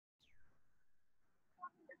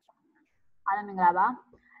အားလုံးမင်္ဂလာပါ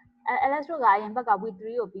electro ကရင်ဘက်က week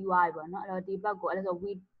 3ကိုပြီးသွားပြီပေါ့နော်အဲ့တော့ဒီဘက်ကိုအဲ့ဒါဆို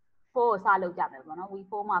week 4ကိုစလုပ်ကြမယ်ပေါ့နော် week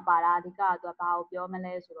 4မှာပါတာအဓိကသူကဘာကိုပြောမ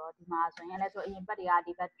လဲဆိုတော့ဒီမှာဆိုရင် electro အရင်ဘက်တွေက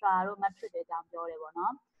ဒီ vector တို့ matrix တွေအကြောင်းပြောတယ်ပေါ့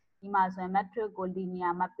နော်ဒီမှာဆိုရင် matrix ကို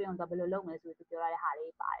linear map ပြင်တော့ဘယ်လိုလုပ်မလဲဆိုပြီးပြောရတဲ့ဟာ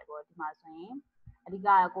လေးပါတယ်ပေါ့ဒီမှာဆိုရင်အဓိက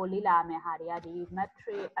ကိုလေ့လာမယ့်ဟာတွေကဒီ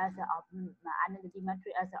matrix as of identity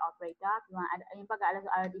matrix as operator ပြီးမှအရင်ဘက်က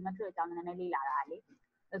identity matrix အကြောင်းနည်းနည်းလေ့လာတာလေဆို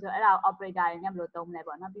အဲ့ဒါ operator တွေနဲ့ဘယ်လိုသုံးမလဲ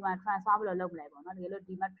ပေါ့နော်ပြီးမှ transfer ဘယ်လိုလုပ်မလဲပေါ့နော်တကယ်လို့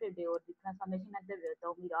ဒီ matrix တွေကိုဒီ transformation method တွေကို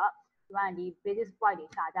သုံးပြီးတော့ဒီမှာဒီ basis point တွေ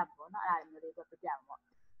ရှာကြပါပေါ့နော်အဲ့ဒါမျိုးလေးဆိုပြပြမှာပေါ့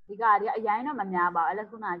ဒီကအရင်တော့မများပါဘူးအဲ့လက်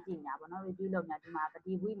ခုနကြည့်ညာပေါ့နော် review လုပ်ညာဒီမှာ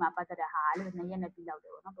ဒီ week မှာပတ်သက်တဲ့ဟာအဲ့လို2ရက်နဲ့ပြီးလောက်တ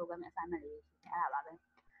ယ်ပေါ့နော် program assignment လေးရှိတယ်အဲ့ဒါပါပဲ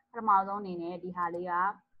ပထမဆုံးအနေနဲ့ဒီဟာလေးက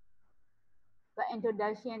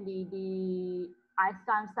introduction ဒီ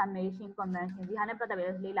Einstein summation convention ဒီဟာနဲ့ပတ်သက်ပြီး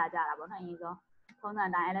လေ့လာကြတာပေါ့နော်အရင်ဆုံးထုံးစံ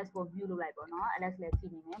တိုင်း LS ကို view လုပ်လိုက်ပေါ့နော် LS လည်းကြ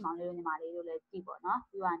ည့်နေမယ်မောင်လေးတို့ညီမလေးတို့လည်းကြည့်ပေါ့နော်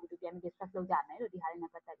ပြီးတော့ဒီလိုပြန်ပြီး discuss လုပ်ကြမယ်လို့ဒီဟာလေး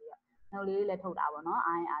နဲ့ပတ်သက်ပြီးတော့ note လေးလည်းထုတ်တာပေါ့နော်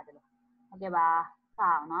အားအားတယ်လို့ဟုတ်ကဲ့ပါစ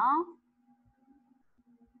အောင်နော်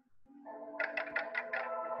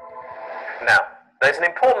Now, there's an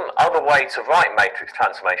important other way to write matrix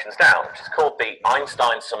transformations down, which is called the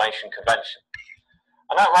Einstein summation convention.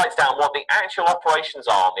 And that writes down what the actual operations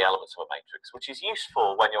are on the elements of a matrix, which is useful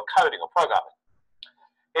when you're coding or programming.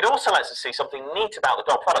 It also lets us see something neat about the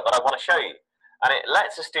dot product that I want to show you, and it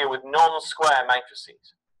lets us deal with non-square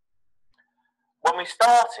matrices. When we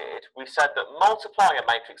started, we said that multiplying a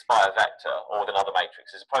matrix by a vector or with another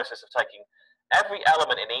matrix is a process of taking every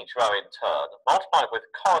element in each row in turn, multiplying with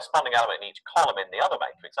the corresponding element in each column in the other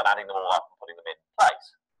matrix and adding them all up and putting them in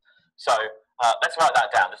place. So let's write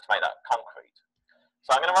that down just to make that concrete.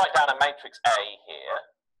 So I'm going to write down a matrix A here,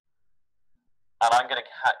 and I'm going to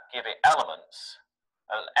give it elements.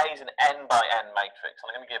 A is an n by n matrix, and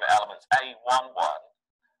I'm going to give it elements A11,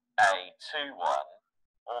 A21,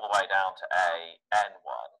 all the way down to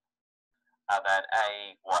AN1, and then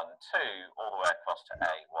A12 all the way across to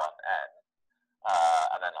A1n,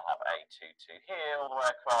 and then I'll have A22 here all the way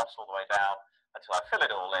across, all the way down, until I fill it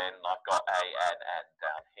all in, and I've got ANN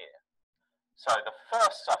down here. So the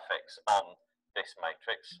first suffix on this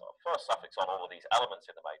matrix, or first suffix on all of these elements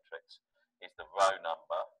in the matrix, is the row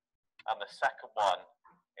number, and the second one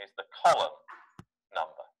is the column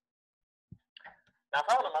number. Now if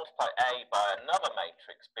I want to multiply A by another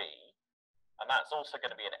matrix B, and that's also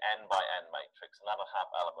going to be an n by n matrix, and that'll have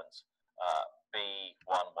elements B11,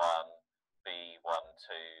 B12,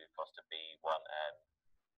 across to B1n,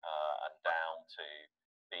 and down to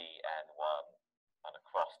BN1, and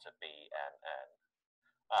across to BNN.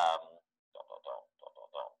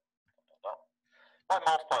 If I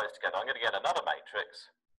multiply this together, I'm going to get another matrix,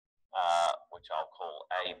 which I'll call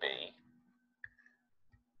AB.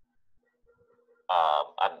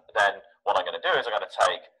 And then what I'm going to do is I'm going to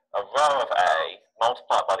take a row of A,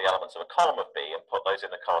 multiply it by the elements of a column of B, and put those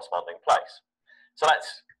in the corresponding place. So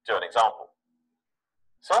let's do an example.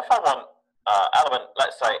 So if I want element,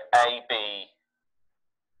 let's say AB,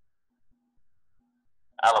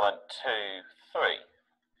 element 2, 3,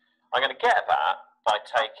 I'm going to get that by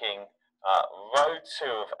taking row 2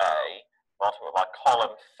 of A, multiplied by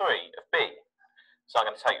column 3 of B. So I'm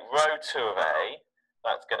going to take row 2 of A,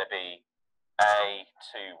 that's going to be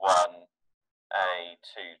A21,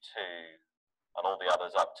 A22, and all the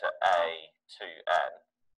others up to A2n.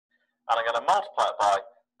 And I'm going to multiply it by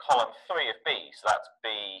column 3 of B, so that's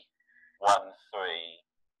B13,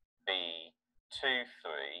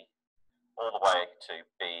 B23, all the way to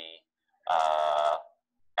BN3.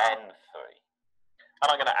 And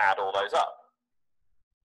I'm going to add all those up.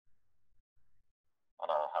 And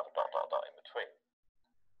I'll have a dot, dot, dot in between.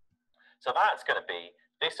 So that's going to be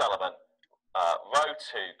this element, row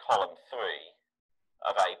 2, column 3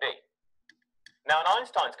 of AB. Now in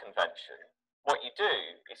Einstein's convention, what you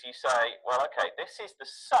do is you say, well, okay, this is the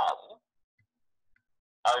sum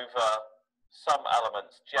over some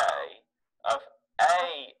elements J of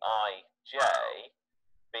Aij,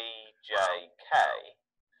 Bj, K,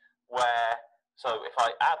 where, so if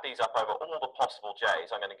I add these up over all the possible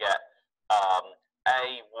J's, I'm going to get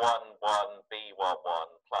A11, B11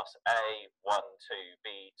 plus A12,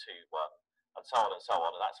 B21, and so on,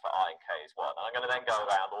 and that's for I and K as well. And I'm going to then go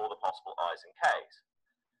around all the possible I's and K's.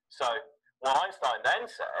 So what Einstein then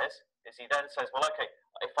says is he then says, well, okay,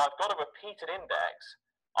 if I've got a repeated index,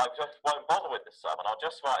 I just won't bother with the sum, and I'll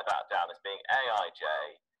just write that down as being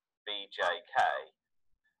Aij, Bjk,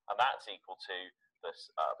 and that's equal to this,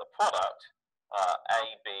 the product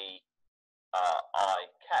ABIK.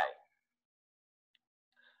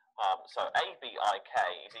 So ABIK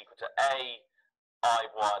is equal to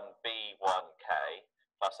AI1B1K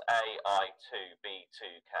plus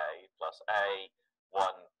ai2b2k plus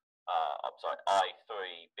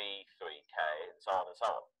i3b3k, and so on,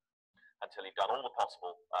 until you've done all the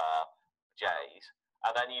possible j's,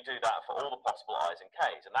 and then you do that for all the possible i's and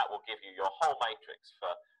k's, and that will give you your whole matrix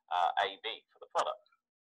for AB for the product.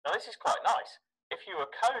 Now this is quite nice. If you were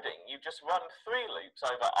coding, you just run 3 loops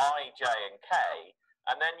over I, J, and K,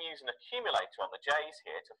 and then use an accumulator on the J's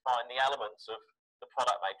here to find the elements of the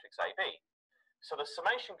product matrix AB. So the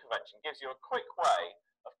summation convention gives you a quick way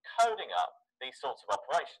of coding up these sorts of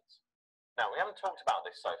operations. Now we haven't talked about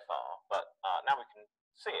this so far, but now we can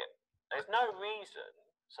see it. There's no reason,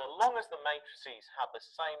 so long as the matrices have the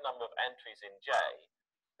same number of entries in J,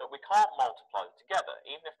 that we can't multiply them together,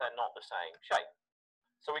 even if they're not the same shape.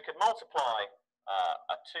 So we could multiply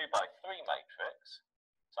a 2 by 3 matrix,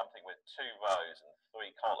 something with 2 rows and 3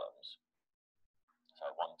 columns, so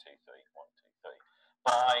 1, 2, 3, 1, 2, 3,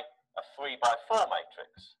 by a 3 by 4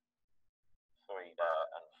 matrix, 3 there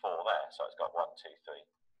and 4 there, so it's got 1, 2, 3,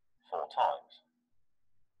 4 times.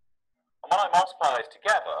 And when I multiply those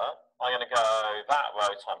together, I'm going to go that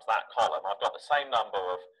row times that column. I've got the same number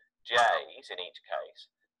of J's in each case,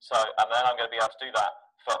 and then I'm going to be able to do that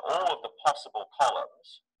for all of the possible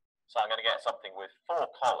columns. So I'm going to get something with 4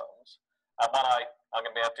 columns, and when I'm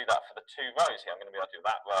going to be able to do that for the 2 rows here. I'm going to be able to do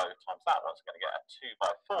that row times that row. So I'm going to get a 2 by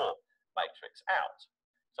 4 matrix out.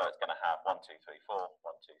 So it's going to have 1, 2, 3, 4, 1,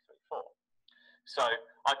 2, 3, 4. So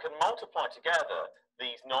I can multiply together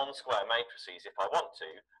these non-square matrices if I want to,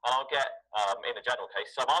 and I'll get, in a general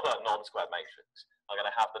case, some other non-square matrix. I'm going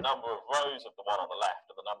to have the number of rows of the one on the left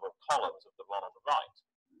and the number of columns of the one on the right.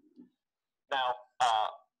 Now,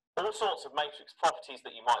 all sorts of matrix properties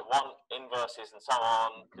that you might want, inverses and so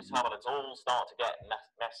on, determinants all start to get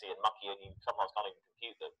messy and mucky, and you sometimes can't even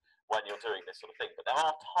compute them when you're doing this sort of thing. But there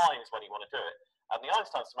are times when you want to do it, and the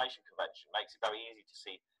Einstein summation convention makes it very easy to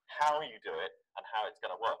see how you do it and how it's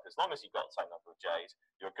going to work. As long as you've got the same number of J's,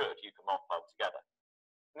 you're good. You can multiply them together.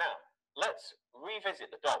 Now, let's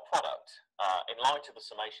revisit the dot product in light of the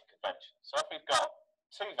summation convention. So if we've got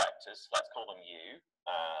 2 vectors, let's call them U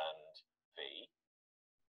and V,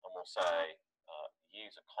 and we'll say U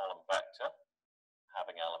is a column vector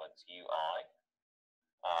having elements UI,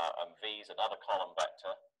 and V is another column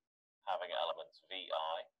vector having elements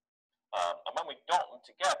VI. And when we dot them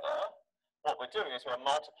together, what we're doing is we're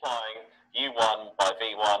multiplying U1 by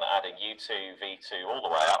V1, adding U2, V2 all the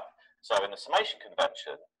way up. So in the summation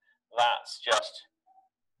convention, that's just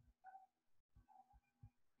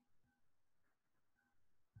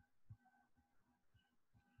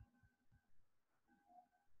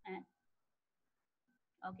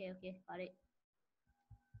okay, got it.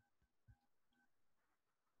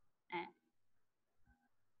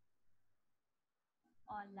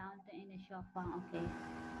 All down in a short form, okay.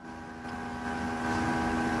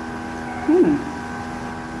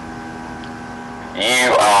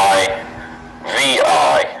 UI,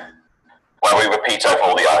 VI, where we repeat over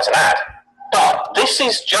all the i's and add. But this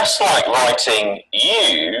is just like writing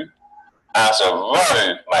U as a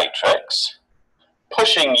row matrix,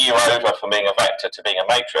 pushing U over from being a vector to being a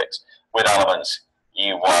matrix with elements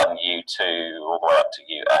U1, U2, all the way up to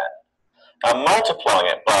UN, and multiplying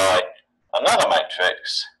it by another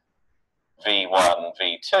matrix, V1,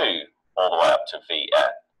 V2, all the way up to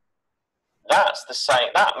Vn. That's the same,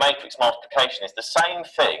 that matrix multiplication is the same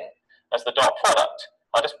thing as the dot product.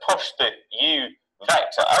 I just push the U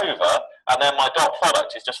vector over, and then my dot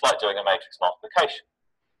product is just like doing a matrix multiplication,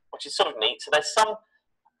 which is sort of neat. So there's some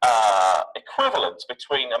equivalence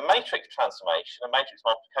between a matrix transformation, a matrix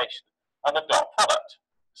multiplication, and a dot product.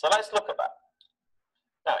 So let's look at that.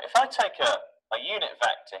 Now, if I take a unit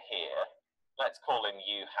vector here, let's call him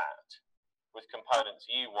U hat, with components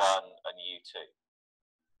U1 and U2.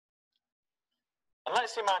 And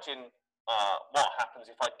let's imagine what happens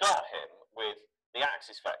if I dot him with the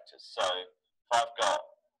axis vectors. So if I've got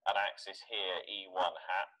an axis here, E1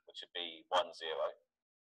 hat, which would be 1, 0,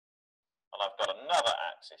 and I've got another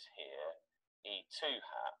axis here, E2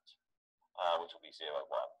 hat, which will be 0, 1.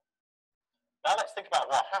 Now let's think about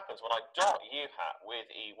what happens when I dot U hat with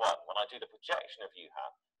E1, when I do the projection of U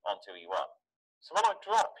hat onto E1. So when I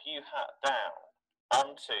drop U hat down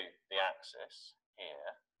onto the axis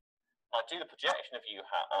here, I do the projection of U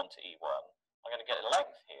hat onto E1, I'm going to get a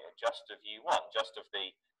length here just of U1, just of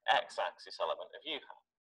the x-axis element of U hat.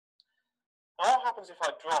 Now what happens if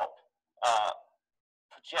I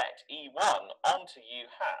project E1 onto U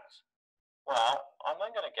hat? Well, I'm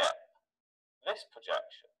then going to get this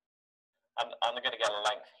projection, and I'm going to get a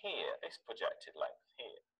length here, this projected length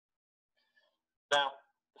here. Now,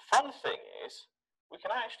 the fun thing is, we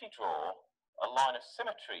can actually draw a line of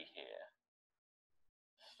symmetry here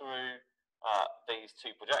these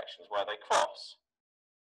two projections where they cross.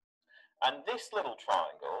 And this little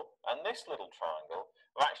triangle and this little triangle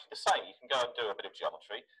are actually the same. You can go and do a bit of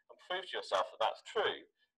geometry and prove to yourself that that's true.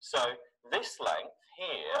 So this length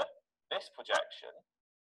here, this projection,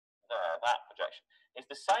 there, that projection, is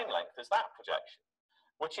the same length as that projection,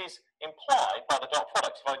 which is implied by the dot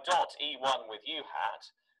product. If I dot E1 with U hat,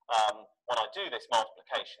 when I do this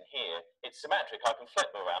multiplication here, it's symmetric. I can flip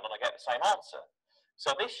them around and I get the same answer.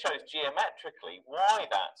 So this shows geometrically why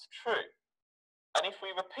that's true. And if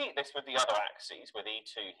we repeat this with the other axes, with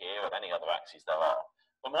E2 here and any other axes there are,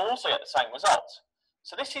 then we'll also get the same result.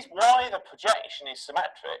 So this is why the projection is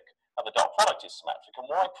symmetric and the dot product is symmetric, and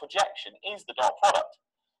why projection is the dot product.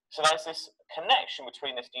 So there's this connection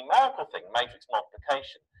between this numerical thing, matrix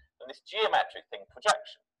multiplication, and this geometric thing,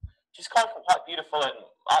 projection, which is quite beautiful and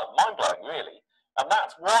mind-blowing, really. And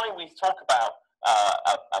that's why we talk about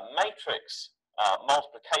a matrix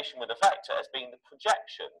multiplication with a vector as being the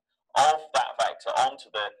projection of that vector onto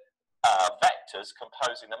the vectors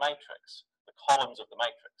composing the matrix, the columns of the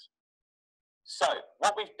matrix. So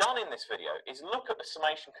what we've done in this video is look at the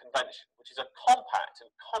summation convention, which is a compact and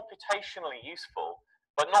computationally useful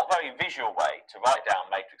but not very visual way to write down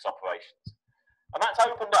matrix operations. And that's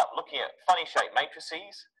opened up looking at funny shaped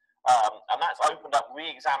matrices, and that's opened up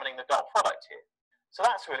re-examining the dot product here. So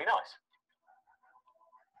that's really nice.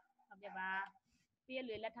 Okay, bye. See you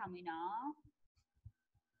later, Tommy, no?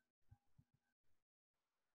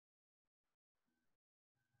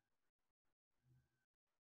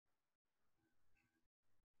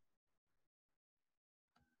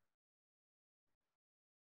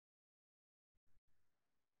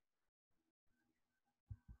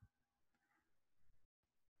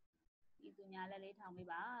 Itu nyala lấy thằng mấy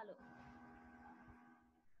bà luôn.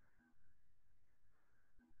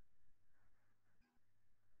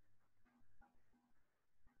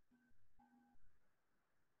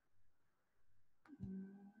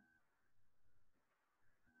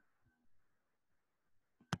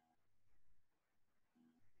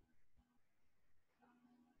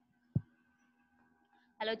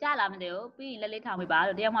 Hello, cha làm điều, pi lấy thằng mấy bà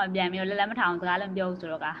rồi, đi mà bèn miêu lấy mấy thằng cái làm điều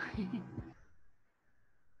rồi cả.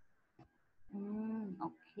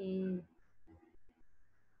 Okay.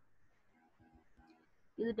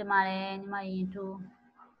 Itu temare ni mai itu.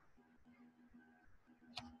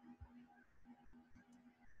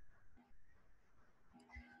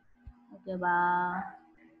 Okay, ba.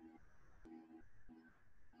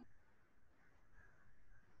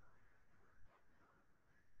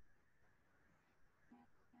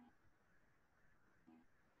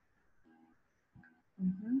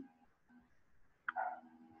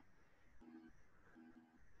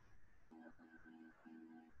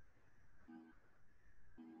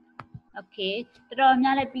 Okay, တော်တော်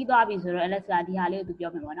များလည်းပြီးသွားပြီဆိုတော့ LS ကဒီဟာလေးကိုသူ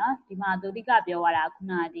ပြောမယ်ပေါ့နော်ဒီမှာသူတိကပြောသွားတာခု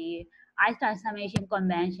နဒီ Einstein summation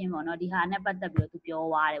convention ပေါ့နော်ဒီဟာနဲ့ပတ်သက်ပြီးတော့သူပြော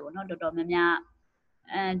သွားတယ်ပေါ့နော်တော်တော်များများ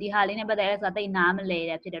ဒီဟာလေးနဲ့ပတ်သက် LS ကတိတ်နားမလဲ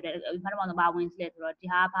တဲ့ဖြစ်တဲ့ပထမဆုံးဘာဝင်စလဲဆိုတော့ဒီ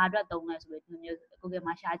ဟာဘာအတွက်သုံးလဲဆိုပြီးဒီမျိုး Google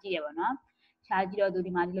မှာရှာကြည့်ရပေါ့နော်ရှာကြည့်တော့သူ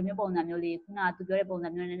ဒီမှာဒီလိုမျိုးပုံစံမျိုးလေးခုနကသူပြောတဲ့ပုံစံ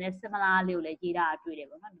မျိုးနဲ့ similar လေးကိုလည်းရေးတာတွေ့တယ်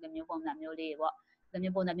ပေါ့နော်ဒီလိုမျိုးပုံစံမျိုးလေးပေါ့ဒီလို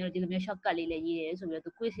မျိုးပုံစံမျိုးဒီလိုမျိုး shortcut လေးလည်းရေးတယ်ဆိုပြီးတော့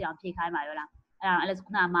သူ quiz အောင်ဖြေခိုင်းပါရောလားအဲ့ဒါ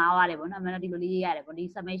ခုနမားရတယ်ပေါ့နော်အမှန်တော့ဒီလိုလေးရေးရတယ်ပေါ့ဒီ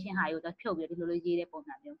summation ဟာကိုတော့ဖြုတ်ပြီးဒီလိုလေးရေးတဲ့ပုံ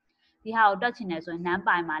စံမျိုးဒီဟာကိုတွက်ချင်တယ်ဆိုရင်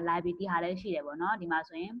NumPy မှာ library ဒီဟာလည်းရှိတယ်ပေါ့နော်ဒီမှာ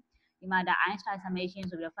ဆိုရင်ဒီမှာဒါ Einstein summation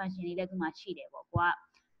ဆိုပြီးတော့ function လေးလည်းဒီမှာရှိတယ်ပေါ့ကိုက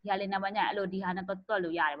ဒီဟာလေးနောက်ပိုင်းကျအဲ့လိုဒီဟာနဲ့တွက်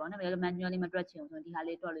လို့ရတယ်ပေါ့နော်ဒါပေမဲ့ manually မတွက်ချင်ဘူးဆိုရင်ဒီဟာ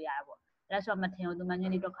လေးတွက်လို့ရတယ်ပေါ့ဒါဆိုတော့မထင်ဘူးသူ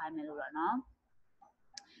manually တွက်ခိုင်းမယ်လို့တော့နော်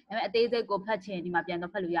ဒါပေမဲ့အသေးစိတ်ကိုဖတ်ချင်ဒီမှာပြန်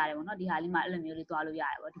တော့ဖတ်လို့ရတယ်ပေါ့နော်ဒီဟာလေးမှာအဲ့လိုမျိုးလေးတွားလို့ရ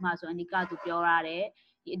တယ်ပေါ့ဒီမှာဆိုအနိကသူပြောရတဲ့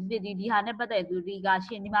ဒီဟာနဲ့ပတ်သက်သူဒီက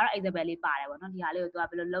ရှင်းဒီမှာတော့ example လေးပါတယ်ပေါ့နော်ဒီဟာလေးကိုသူက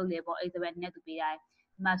ဘယ်လိုလုပ်လဲပေါ့ example နဲ့သူပေးတိုင်း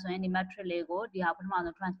ဒီမှာဆိုရင်ဒီ matrix လေးကိုဒီဟာပထမ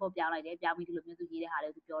ဆုံး transport ပြောင်းလိုက်တယ်ပြောင်းပြီးဒီလိုမျိုးသူရေးတဲ့ဟာ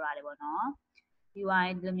လေးကိုသူပြောရတယ်ပေါ့နော်ဒီဝို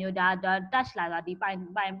င်းဒီလိုမျိုးဒါ touch လာတာဒီပိုင်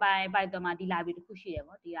တော့မှဒီ library တစ်ခုရှိတယ်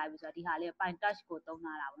ပေါ့ဒီ library ဆိုတာဒီဟာလေးပိုင် touch ကိုသုံး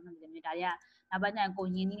လာတာပေါ့နော်ဒီလိုမျိုးဒါတွေကနောက်ပိုင်းကျရင်ကို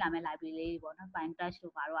ရင်းနှီးလာမဲ့ library လေးပေါ့နော်ပိုင် touch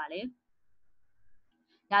လို့ပါတော့လေ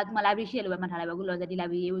ဒါဒီမှာ library ရှိရလို့ပဲမှတ်ထားလိုက်ပါအခုလောဆယ်ဒီ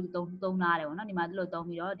library ရေးကိုသုံးလာတယ်ပေါ့နော်ဒီမှာသူ့လိုသုံး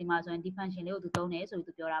ပြီးတော့ဒီမှာဆိုရင် function လေးကိုသူသုံးတယ်ဆိုပြီး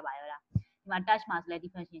သူပြောတာပါရောလားဒီမှာ touch မှာဆိုလဲဒီ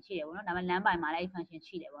function ရှိတယ်ပေါ့နော်ဒါပေမဲ့ land by မှာလည်းအဲ့ function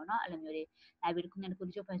ရှိတယ်ပေါ့နော်အဲ့လိုမျိုးတွေ library တစ်ခုနဲ့တစ်ခုတ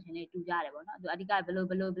ချို့ function တွေတူကြတယ်ပေါ့နော်သူအဓိကဘယ်လို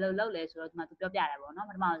လုပ်လဲဆိုတော့ဒီမှာသူပြောပြတယ်ပေါ့နော်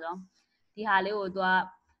ပထမဆုံးဒီဟာလေးကိုသူက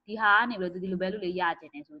ဒီဟာကနေပြီးတော့သူဒီလိုပဲလို့လေးရကျ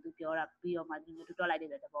င်တယ်ဆိုသူပြောတာပြီးတော့မှဒီလိုသူတွက်လိုက်တဲ့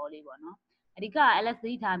သဘောလေးပေါ့နော်အဓိက LS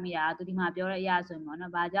သိထားမိတာသူဒီမှာပြောတဲ့အရာဆိုရင်ပေါ့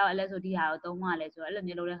နော်ဘာကြောင့် LS ဆိုဒီဟာကိုသုံးမှလဲဆိုတော့အဲ့လို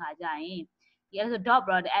မျိုးလုပ်တဲ့ခါကျရင်ဒီအဲ့ဆို dot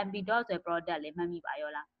product mp dot ဆို product လေးမှတ်မိပါရော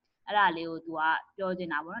လား အဲ့ဒါလေးကိုသူကပြောချင်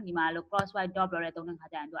တာပေါ့နော်ဒီမှာလို့ crosswise dot product သုံးတဲ့ခါ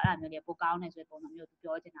ကျရင်သူအဲ့ဒါမျိုးတွေပိုကောင်းနေဆိုတဲ့ပုံစံမျိုးသူ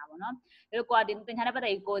ပြောချင်တာပေါ့နော်ဒါလို့ကိုကဒီသင်ချာတဲ့ပတ်သ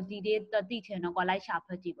က်ကိုဒီတေးသိချင်တော့ကိုလိုက်ရှာဖ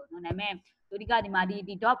တ်ကြည့်ပေါ့နော်ဒါပေမဲ့သူဒီကဒီမှာ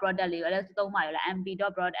ဒီ dot product လေးကိုအဲ့ဒါသုံးပါရောလား mp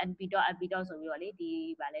dot product np dot mp dot ဆိုပြီးတော့လေဒီ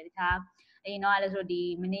ဗာလဲတခြားအရင်တော့အဲ့ဒါဆိုဒီ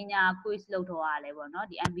မင်းညာ quiz လုပ်တော့ရတယ်ပေါ့နော်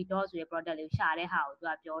ဒီ mp dot ဆိုတဲ့ product လေးကိုရှာတဲ့ဟာကိုသူက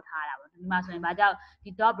ပြောထားတာပေါ့ဒီမှာဆိုရင်ဘာကြောင့်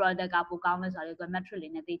ဒီ dot product ကပိုကောင်းလဲဆိုတော့သူက metric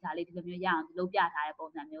လေးနဲ့ data လေးဒီလိုမျိုးရအောင်လုပ်ပြထားတဲ့ပုံ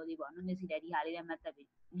စံမျိုးလေးပေါ့နော်နေ့စီတဲ့ဒီဟာလေးနဲ့ method ပြီး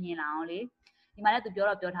မြင်လာအောင်လေဒီမှာလည်းသူပြော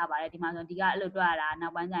ထားပါတယ်ဒီမှာဆိုဒီကအဲ့လိုတွက်ရတာနော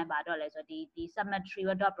က်ပိုင်းကျရင်ပါတော့လဲဆိုဒီ symmetry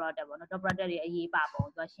dot product ပေါ့နော် dot product တွေအရေးပါပုံ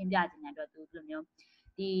သူကရှင်းပြခြင်းတဲ့အတွက်သူဒီလိုမျိုး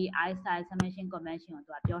ဒီ Einstein summation convention ကို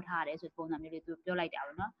သူကပြောထားတယ်ဆိုပုံစံမျိုးလေးသူပြောလိုက်တာ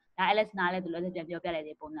ပေါ့နော်ဒါ Alex နားလည်းသူလည်းပြန်ပြောပြလိုက်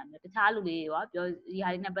တဲ့ပုံစံမျိုးတခြားလူတွေရောပြောဒီဟာ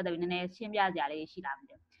လေးနဲ့ပတ်သက်ပြီးနည်းနည်းရှင်းပြကြရလေးရှိလာမှ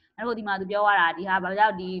တယ်နောက်တော့ဒီမှာသူပြောရတာဒီဟာဘာကြော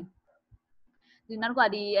င့်ဒီနောက်တစ်ခါ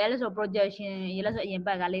ဒီ Alex projection ရေးလဲဆိုအရင်ဘ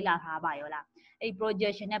က်ကလေးလာထားပါရောလားအဲ့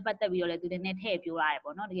projection နဲ့ပတ်သက်ပြီးတော့လည်းသူနည်းနည်းထည့်ပြောရတယ်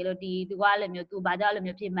ပေါ့နော်တကယ်လို့ဒီသူကလည်းမျိုးသူဘာကြောင့်လည်း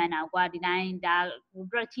မျိုးဖြစ်မှန်းတာကွာဒီတိုင်းဒါ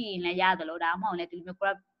project ရင်လည်းရတယ်လို့ဒါမှမဟုတ်လည်းဒီမျိုး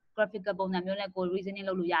graphical ပုံစံမျိုးနဲ့ကို reasoning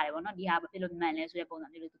လုပ်လို့ရတယ်ပေါ့နော်ဒီဟာဘာဖြစ်လို့မှန်လဲဆိုတဲ့ပုံစံ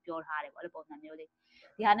မျိုးလေးသူပြောထားတယ်ပေါ့အဲ့လိုပုံစံမျိုးလေး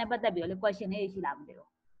ဒီဟာနဲ့ပတ်သက်ပြီးတော့လေ question လေးရှိလာမှတယ်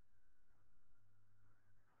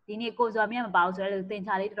ဒီနေ့ကိုစော်မြတ်မပါဘူးဆိုတော့သင်္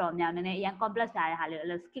ချာလေးတော်တော်များနည်းနည်းအရင် complex လာတဲ့ဟာလေးအဲ့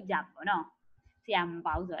လို skip ကြပါပေါ့နော်ဆရာမ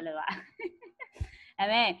ပါဘူးဆိုတော့အဲ့လိုပါအဲ့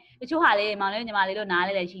မဲ့တချို့ဟာလေးမောင်လေးညီမလေးတို့နား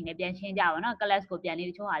လေးလည်းရှိနေပြန်ရှင်းကြပါနော် class ကိုပြန်လေး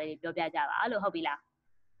တချို့ဟာလေးပြောပြကြပါအဲ့လိုဟုတ်ပြီလား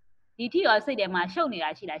ဒီထိရောစိတ်ထဲမှာရှုပ်နေတာ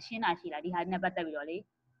ရှိလားရှင်းတာရှိလားဒီဟာနဲ့ပတ်သက်ပြီးတော့လေ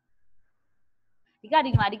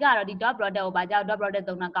ဒီမှာဒီကတော့ဒီ dot product ကိုဘာကြောင့် dot product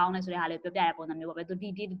သုံးတာကောင်းလဲဆိုတဲ့ဟာလေးပြောပြတဲ့ပုံစံမျိုးပေါ့ပဲသူဒီ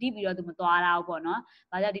ပြီးတော့သူမသွားတာပေါ့နော်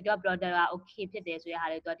ဘာကြောင့်ဒီ dot product က okay ဖြစ်တယ်ဆိုတဲ့ဟာ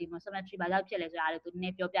လေးသူဒီမှာ symmetry ဘာကြောင့်ဖြစ်လဲဆိုတဲ့ဟာလေးသူနည်းန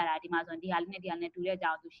ည်းပြောပြတာဒီမှာဆိုရင်ဒီဟာလေးနဲ့ဒီဟာနဲ့တူတဲ့အ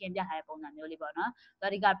ကြောင်းသူရှင်းပြထားတဲ့ပုံစံမျိုးလေးပေါ့နော်သူ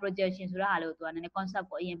ဒီက projection ဆိုတဲ့ဟာလေးကိုသူကနည်းနည်း concept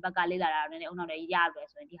ကိုအရင်ဘက်ကလေ့လာတာနည်းနည်းအုံနောက်လည်းရရတယ်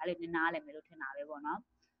ဆိုရင်ဒီဟာလေးနည်းနားလည်မယ်လို့ထင်တာပဲပေါ့နော်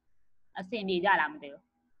အဆင်ပြေကြလားမသိဘူး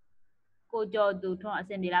ကိုကျော်သူထွန်းအဆ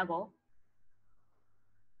င်ပြေလားကို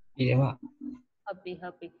ဒီတယ်ပါဟုတ်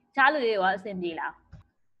ပြီချားလူတွေရောအဆင်ပြေလား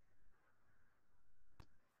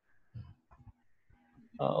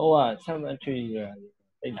ဟိုက symmetry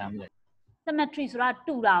တိတ်နားမလဲ symmetry ဆိုတာ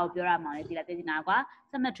တူတာကိုပြောရမှာလေဒီလားသိချင်တာကွာ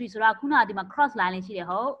symmetry ဆိုတာခုနကဒီမှာ cross line လေးရှိတယ်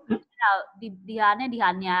ဟုတ်အဲ့ဒါဒီဟာနဲ့ဒီဟာ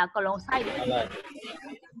နေရာအကုန်လုံး side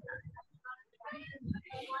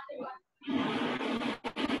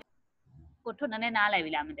ကိုထွန်းနည်းနည်းနားလည်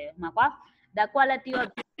ပြီလားမသိဘူးမှာကွာ the quality of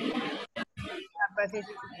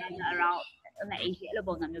precision around အဲ့အဲ့လို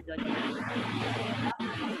ပုံစံမျိုးပြောချင်တယ်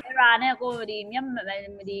အဲ့ဒါနဲ့ကိုဒီမျက်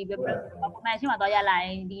ဒီ information မှာတော့ရလာရ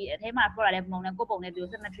င်ဒီအထဲမှာပေါ်လာတဲ့ပုံနဲ့ကိုပုံနဲ့ပြော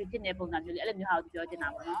symmetry ဖြစ်နေတဲ့ပုံစံမျိုးလေးအဲ့လိုမျိုးဟာကိုပြောချင်တာ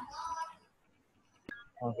ပေါ့နော်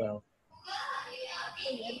ဟုတ်ကဲ့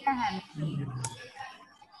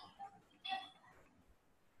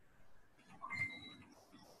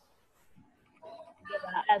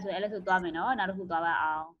အဲ့ဆိုသွားမယ်နော်နောက်တစ်ခုသွားပါ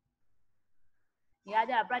အောင်ဒီက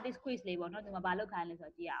ကျတော့ practice quiz လေးပေါ့နော်ဒီမှာဘာလုပ်ခိုင်းလဲဆို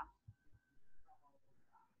တော့ကြည့်အောင်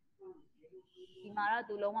ဒီမှာတော့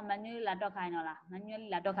သူလုံးဝ manually လာတွက်ခိုင်းတော့လား manually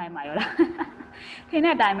လာတွက်ခိုင်းပါရောလားခင်း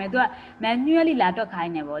တဲ့အတိုင်းပဲသူက manually လာတွက်ခို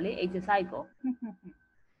င်းနေပေါ့လေ exercise ကို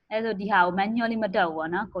အဲ့ဆိုဒီဟာကို manually မတွက်ဘူး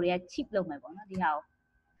ပေါ့နော်ကိုရီးယား cheap လုပ်မယ်ပေါ့နော်ဒီဟာကို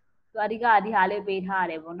သူအဓိကဒီဟာလေးပေးထားရ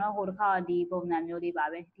တယ်ပေါ့နော်ဟိုတစ်ခါဒီပုံစံမျိုးလေးပါ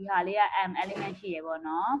ပဲဒီဟာလေးက m element ရှိရပေါ့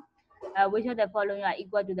နော်which of the following are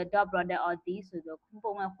equal to the dot product of these ဆိုတော့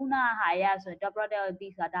ပုံမှန်ခုနဟာရဆို dot product of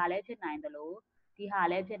these ဆိုတာဒါလည်းဖြစ်နိုင်တယ်လို့ဒီဟာ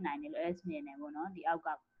လည်းဖြစ်နိုင်တယ်လို့အဲ့မြင်နေပေါ့နော်ဒီအောက်က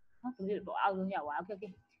နော်သူတို့အောက်ဆုံးရောက်သွား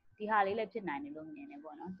okay ဒီဟာလေးလည်းဖြစ်နိုင်တယ်လို့မြင်နေ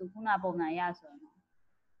ပေါ့နော်သူခုနပုံစံရဆိုရင်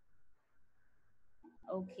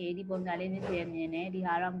okay ဒီပုံစံလေးနည်းပြမြင်နေဒီ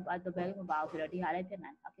ဟာတော့ဘယ်လိုမပါဘူးဆိုတော့ဒီဟာလည်းဖြစ်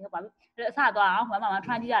နိုင် okay ဟုတ်ပါပြီအဲ့အစသွားအောင်ဘာမှမ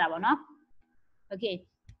try ကြည့်ရတာပေါ့နော် okay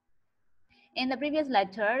in the previous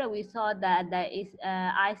lecture we saw that there is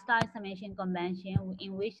Einstein summation convention in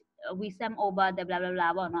which we sum over the blah blah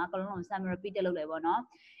blah ပေါ့နော်အကုန်လုံး sum repeat လုပ်လိုက်ပေါ့နော်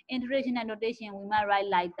integration and notation we might write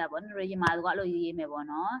like that ပေါ့ notation မှာတော့အဲ့လိုရေးမယ်ပေါ့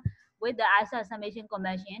နော် with the Einstein summation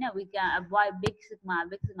convention we can avoid big sigma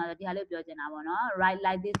ဆိုဒီဟာလေးပြောချင်တာပေါ့နော် write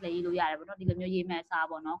like this လည်းရေးလို့ရတယ်ပေါ့နော်ဒီလိုမျိုးရေးမယ်အစား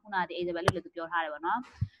ပေါ့နော်ခုနကဒီ Isabel လေးလည်းသူပြောထားတယ်ပေါ့နော်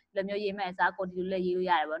ဒီလိုမျိုးရေးမယ်အစားကိုဒီလိုလည်းရေးလို့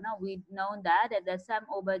ရတယ်ပေါ့နော် we know that the sum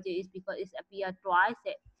over j is because it appear twice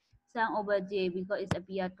sum over j because it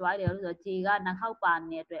appear twice တယ်လို့ဆိုတော့ j ကနှစ်ခေါက်ပါ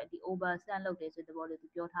နေတဲ့အတွက်ဒီ over sum လုပ်တယ်ဆိုတဲ့ဘောလေးသူ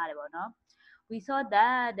ပြောထားတယ်ပေါ့နော် we saw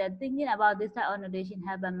that thinking about this type of notation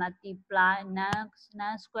have a multiply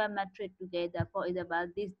non-square matrix together for example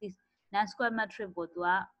this non-square matrix ကိုသူက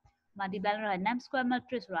multiply လုပ်တာ non-square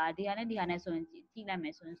matrix ဆိုတာဒီဟာနဲ့ဒီဟာနဲ့ဆိုရင်ကြည့်လိုက်မ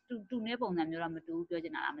ယ်ဆိုရင်တူနေတဲ့ပုံစံမျိုးတော့မတူဘူးပြောချ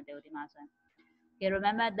င်တာလားမသိဘူးဒီမှာဆိုရင် okay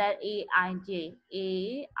remember that aij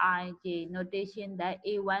notation that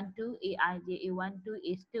a12 aij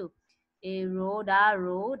is 2 a row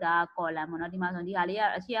ဒါ column ပေါ့နော်ဒီမှာဆိုဒီဟာလေးက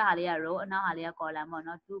အရှိဟာလေးက row အနောက်ဟာလေးက column ပေါ့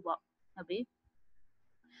နော်2ပေါ့ဟုတ်ပြီ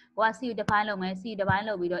ကိုက C ကို define လုပ်မယ် C define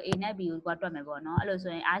လုပ်ပြီးတော့ A နဲ့ B ကိုကိုကတွက်မယ်ပေါ့နော်အဲ့လို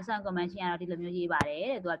ဆိုရင် Einstein convention ကတော့ဒီလိုမျိုးရေးပါတယ်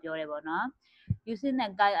တဲ့သူကပြောတယ်ပေါ့နော် using the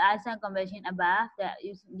Einstein convention above that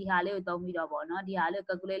ဒီဟာလေးကိုသုံးပြီးတော့ပေါ့နော်ဒီဟာလေးကို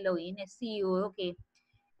calculate လုပ်ရင်းနဲ့ C ကို okay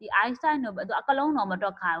ဒီ Einstein တို့သူအကလုံးတော့မတွ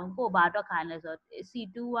က်ခိုင်းဘူးကိုဘာတွက်ခိုင်းလဲဆိုတော့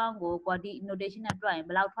C21 ကိုကွာဒီ notation နဲ့တွက်ရင်ဘ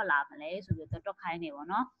ယ်လောက်ထွက်လာမလဲဆိုပြီးတော့တွက်ခိုင်းနေပေါ့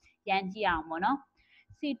နော်ရန်ကြည့်အောင်ပေါ့နော်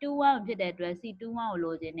C21 ဖြစ်တဲ့အတွက် C21 ကို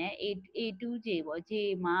လိုချင်တယ် A2J ပေါ့ J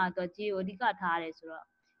မှာတော့ J ကိုအဓိကထားတယ်ဆိုတော့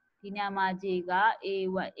ဒီညမှာ J က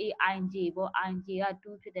A1 AIJ ပေါ့ IJ က2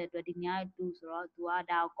ဖြစ်တဲ့အတွက်ဒီညက2ဆိုတော့သူက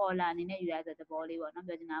ဒါကို column အနေနဲ့ယူရတဲ့သဘောလေးပေါ့နော်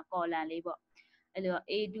ပြောချင်တာ column လေးပေါ့အဲ့လို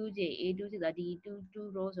A2J ဆိုတာဒီ2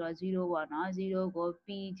 row ဆိုတော့0ပေါ့နော်0ကို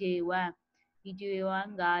PJ1 PJ1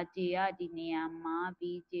 က J ကဒီနေရာမှာ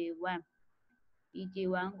PJ1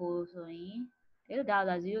 ကိုဆိုရင်ဒါ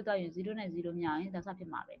က0တောက်ရင်0နဲ့0မြောက်ရင်ဒါစဖြစ်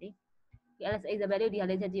မှာပဲလေLS example လေးဒီဟာ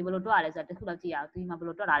လေးချက်ကြည့်ဘယ်လိုတွက်ရလဲဆိုတာတစ်ခုလောက်ကြည့်အောင်ဒီမှာဘယ်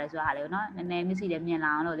လိုတွက်တာလဲဆိုတာဟာလေနော်နည်းနည်းမျက်စိနဲ့မြင်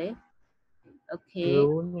လာအောင်လို့လေ okay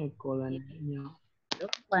row နဲ့ column နဲ့မြောက်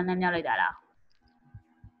column နဲ့မြောက်လိုက်တာလား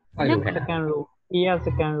second row A က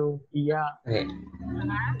second row B က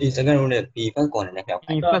A second row နဲ့ B first column နဲ့မြောက် B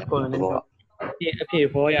first column နဲ့မြောက်အဖြေ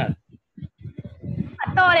ပေါ်ရ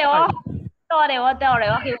တော့တယ်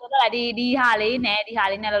okay ဆိုတော့ဒီဟာလေးနဲ့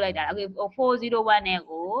လုပ်လိုက်တာ okay 401နဲ့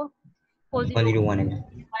ကို401နဲ့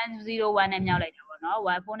101နဲ့မြောက်လိုက်တာပေါ့နော်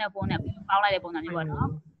4နဲ့ပေါင်းလိုက်တဲ့ပုံစံမျိုးပေါ့နော်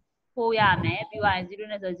4ရမယ်ပြီးရင်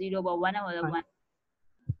0နဲ့ဆို0ပေါ့1နဲ့ဆို1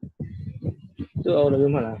ဆိုတော့လ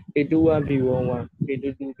ည်းမှတ်လား A21 B11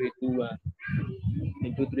 A22 B21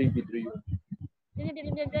 A23 B31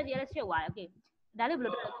 ပြည့်ရရှုပ်သွားတယ် okay ဒါလေးဘယ်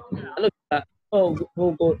လိုလုပ်လဲအဲ့လို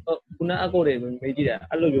ခုနအကောတွေမေးကြည့်တာ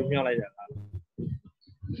အဲ့လိုမျိုးမြောက်လိုက်တာလား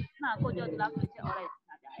မှကိုကြောဒီလောက်ဖြစ်အော်လိုက်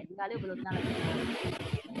တာကြာဒီကလေးဘယ်လိုမြောက်လိုက်လဲ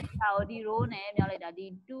ဟာဒီ row နဲ့မြောက်လိုက်တာဒီ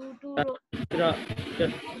2 row ဆိုတော့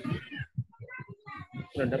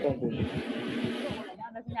ဓာတ်ပုံပို့မ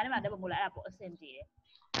စညာလေးမှာဓာတ်ပုံပို့လိုက်အဲ့ဒါပိုအဆင်ပြေတယ်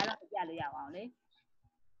အဲ့တော့ပြလို့ရအောင်လေ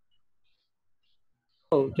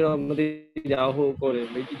ဟုတ်ကျွန်တော်မသိကြဘူးကိုတွေ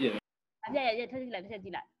မေးကြည့်တယ်ရထပ်ကြည့်လိုက်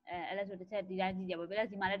အဲ့ဒါဆိုတစ်ချက်ဒီတိုင်းကြည့်ကြပါဘယ်လဲ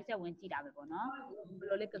ဒီမှာလည်းတစ်ချက်ဝင်ကြည့်တာပဲပေါ့နော်ဘယ်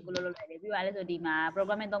လိုလေးကကူလို့လုပ်လိုက်တယ်ပြီးတော့အဲ့ဒါဆိုဒီမှာ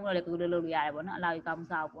programming သုံးလို့လည်းကကူလို့လုပ်လို့ရတယ်ပေါ့နော်အလောက်ကြီးကောင်း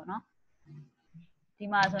စားဘူးပေါ့နော်ဒီ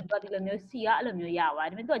မှာဆိုတော့ဒီလိုမျိုး C ကအဲ့လိုမျိုးရပါ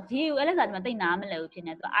တယ်ဒါပေမဲ့သူက J ကိုအဲ့လက်စာဒီမှာတိတ်နားမလဲဘူးဖြစ်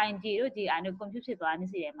နေသူ IJ တို့ JI တို့ confuse ဖြစ်သွားနေ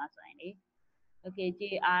စီတယ်မှာဆိုရင်လေ okay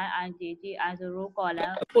JI IJ JI ဆို row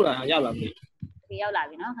column ပို့လာရပါမယ်ဒီရောက်လာ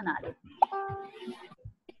ပြီနော်ခဏလေး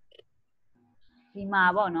ဒီမှာ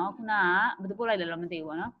ပေါ့နော်ခုနကဘယ်သူပို့လိုက်လဲတော့မသိဘူး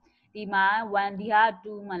ပေါ့နော်ဒီမှာ1ဒီဟာ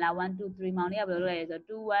2မလား1 2 3မောင်လေးကဘယ်လိုလုပ်လဲဆို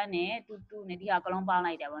တော့21နဲ့22နဲ့ဒီဟာကလုံးပေါင်း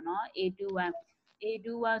လိုက်တယ်ပေါ့နော်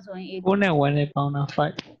A21 ဆိုရင် A4 နဲ့1နဲ့ပေါင်းတာ5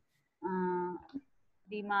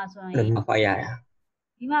ဒီမှာဆိုရင်ဒီမှာ5ရတာ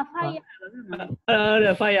ဒီမှာ5ရတာဘာဖြစ်လို့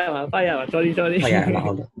လဲ5ရပါ sorry 5ရတာ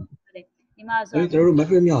ဟုတ်တယ်ဒီမှာဆိုကျွန်တော်တို့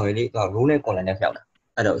method မြောက်ရလေသူက row နဲ့ column နဲ့မြောက်တာ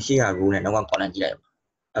အဲ့တော့ရှေ့က row နဲ့နောက်က column ကြည့်လိုက်ပါ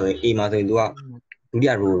အဲ့ A မှာဆိုရင်သူကဒုတိ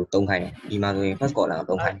ယ row ကို3ခိုင်းတယ် B မှာဆိုရင် first column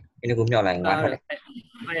ကို3ခိုင်းတယ်အဲ့ဒီကိုမြောက်လိုက်ရင်5ထွက်တယ်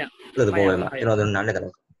5ရလို့သဘောပဲမှာကျွန်တော်တို့နားလည်တယ်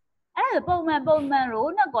လို့အဲ့ဒါပုံမှန် row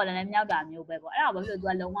နဲ့ column နဲ့မြောက်တာမျိုးပဲပေါ့အဲ့ဒါဘာဖြစ်လို့ तू က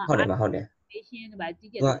လုံးဝဟုတ်တယ် patient တွေပါကြီး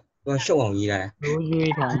ကျယ် သူကရှုပ်အောင်ရေးတာ row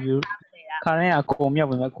ရွေးတာခါတိုင်းကကိုမြောက်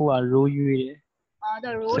ပဲခုက row ရွေးတယ်သူ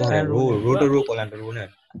row to row column to row နဲ့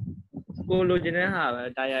ကိုလိုချင်တဲ့ဟာပဲ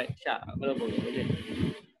တိုက်ရိုက်ရှာဘယ်လိုပုံလဲသူ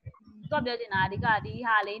ကပြောချင်တာအဓိကဒီ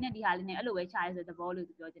ဟာလေးနဲ့ဒီဟာလေးနဲ့အဲ့လိုပဲရှာရဲဆိုတဲ့သဘောလေး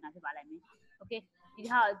ကိုပြောချင်တာဖြစ်ပါလိမ့်မယ် okay ဒီ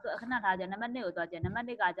ဟာခဏထားကြနံပါတ်1ကိုသွားကြနံပါတ်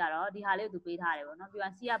1ကကြတော့ဒီဟာလေးကိုသူပေးထားတယ်ပေါ့နော်ပြီး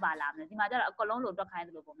တော့ C ကပါလာမယ်ဒီမှာကျတော့အကလုံးလို့တွက်ခိုင်းတ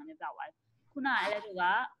ယ်လို့ပုံမှန်မျိုးပြောက်သွားတယ်ခုနကအဲ့ဒါက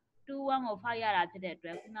21ကို5ရတာဖြစ်တဲ့အတွ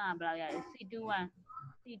က်ခုနကဘယ်လောက်ရလဲ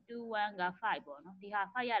C21 က5ပေါ့နော်ဒီဟာ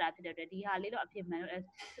5ရတာဖြစ်တဲ့အတွက်ဒီဟာလေးတော့အဖြစ်မှန်လို့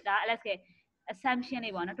ဒါ LS က assumption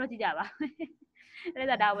လေးပေါ့နော်တွက်ကြည့်ကြပါအဲ့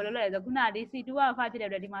ဒါဘယ်လိုလဲဆိုခုနကဒီ C2 က5ဖြစ်တဲ့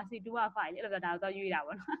အတွက်ဒီမှာ C2 က5အဲ့လိုဒါတော့ရွေးတာ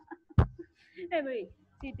ပေါ့နော်အဲ့မေး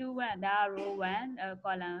C21 ဒါ row 1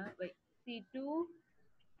 column wait C2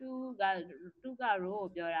 2က row ကို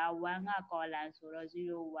ပြောတာ1က column ဆိုတော့01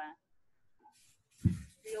လို့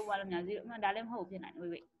များ0မှန်ဒါလည်းမဟုတ်ဖြစ်နိုင်ဘူး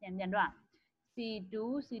wait ပြန်တော့ C2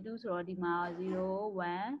 ဆိုတော့ဒီမှာ01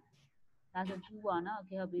ဒါဆို2ပေါ့နော်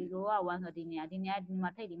okay ဟုတ်ပြီ row က1ဆိုဒီနေရာဒီမှာ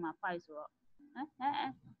ထိပ်ဒီမှာ5ဆိုတော့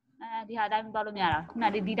ဒီဟာတိုင်းသွားလို့မရတာခုန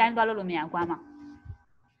ဒီတိုင်းသွားလို့မရဘူးကွာမှာ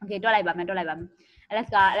okay တွက်လိုက်ပါမယ် Alex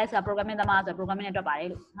က programming သမားဆို programming နဲ့တွက်ပါတယ်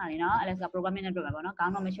လို့ဟာလေနော် Alex က programming နဲ့တွက်မှာပေါ့နော်ခေါ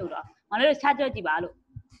င်းတော့မရှုပ်တော့မောင်လေးတို့ချကြွကြည့်ပါလို့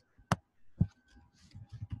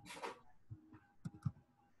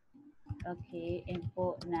okay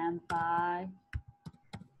import numpy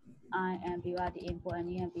IMPY ဒီ import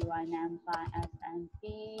NUMPY numpy SNP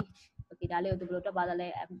okay ဒါလေးကိုသူဘယ်လိုတွက်ပါသလဲ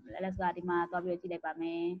Alex ကဒီမှာသွားပြီးကြည့်လိုက်ပါမ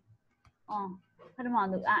ယ်ပထမ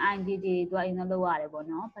ဆုံး INGD သူကအရင်ဆုံးလုပ်ရတယ်ပေါ့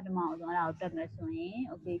နော်ပထမဆုံးအဲ့ဒါကိုတွက်မယ်ဆိုရင်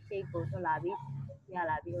okay shape ကိုထွက်လာပြီရ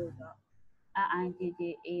လာပြီလို့ဆို INTJ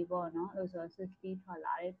ပေါ့နော်အဲ့လိုဆို60ထွက်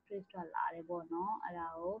လာတယ် trace ထွက်လာတယ်ပေါ့နော်အဲ့ဒါ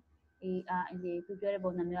ကို ARNJ သူပြောတဲ့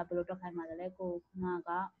ပုံစံမျိုးကဘယ်လိုတွက်ခိုင်းမှာလဲကိုခုနက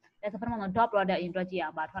ဒါဆိုပထမဆုံး dot product အရင်တွက်ကြည့်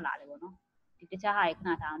အောင်ပါထွက်လာတယ်ပေါ့နော်ဒီတခြားဟာတွေခဏ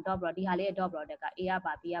ထားအောင် dot product ဒီဟာလေးရဲ့ dot product က A က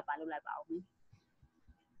ပါ B ကပါလို့လိုက်ပါဦးမယ်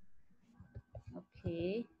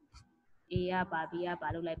okay A ကပါ B ကပါ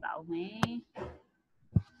လို့လိုက်ပါဦးမယ်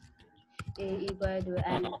A equal to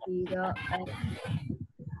NC dot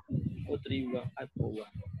 431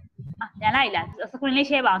 541ပြန်လိုက်လား screen လေး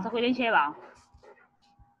share ပါအောင် screen လေး share ပါအောင်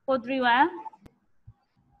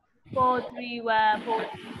431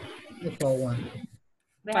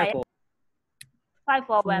 ဘယ်ဟာ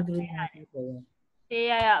541တေး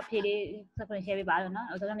ရအဖြေလေး screen share ပေးပါလို့နော်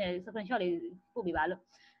ဆိုတော့ screen shot လေးပို့ပေးပါလို့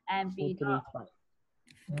MP တော့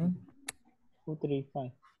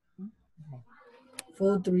435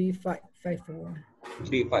 435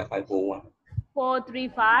 541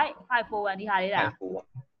 435 541ဒီဟာလေးလား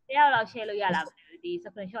တယောက်လောက် share လို့ရလားဒီ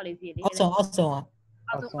screen shot လေးစီလေးအောက်ဆုံး435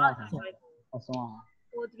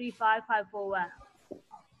 541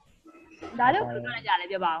ဒါလို့ဘယ်လိုတွက်လိုက်ကြလဲ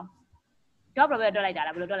ပြောပါအောင် job ဘယ်လိုတွက်လိုက်ကြ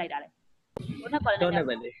လဲဘယ်လိုတွက်လိုက်ကြလဲဘယ်နဲ့ပေါ်လဲ တော့နေ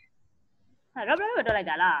ပဲလေ ဟာ job ဘယ်လိုတွက်လိုက်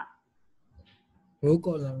ကြလား roll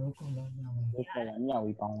column ဘုတ်ကမြောက်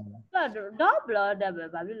ပြီးပေါင်းတယ် dot plot တဲ့ပဲ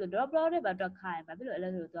ဘာဖြစ်လို့ dot plot တဲ့ပဲတွက်ခိုင်းဘာဖြစ်လို့အဲ့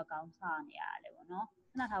လိုဆိုတော့ကောင်းစားနေရတယ်ပေါ့နော်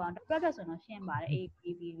ခဏထားပါ dot plot ဆိုတော့ရှင်းပါတယ်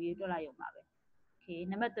ABB တွက်လိုက်ရုံပါပဲ okay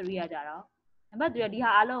နံပါတ်3ကကြတော့နံပါတ်3ကဒီဟာ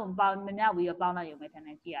အလုံးပေါင်းမမြောက်ပြီးတော့ပေါင်းလိုက်ရုံပဲထင်တ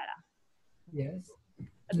ယ်ကြည့်ရတာ yes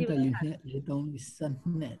အပြည့်လေးနဲ့လေးတုံးစ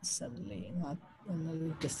နဲ့14ငါ14 6 30ဟု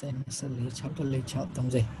တ်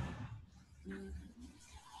ကဲ့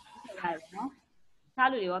နော်စား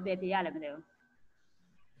လူတွေရောပြည့်ပြရလဲမသိဘူး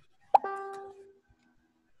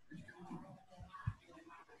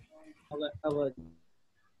ဟုတ်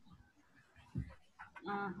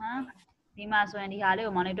ဒီမှာဆိုရင်ဒီဟာလေး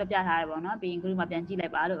ကိုမောင်လေးတွက်ပြထားရပေါ့နော်ပြီးရင် group မှာပြန်ကြည့်လို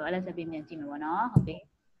က်ပါလို့ LSP ပြန်ကြည့်မယ်ပေါ့နော်ဟုတ်ပြီ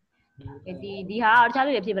ဒီဟာတခြားလူ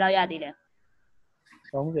တွေဖြည့်ဘယ်လောက်ရသေးလဲ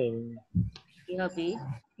30ဒီဟုတ်ပြီ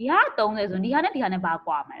ဒီဟာ30ဆိုဒီဟာနဲ့ဒီဟာနဲ့ဘာ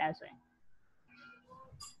ကွာမလဲဆိုရင်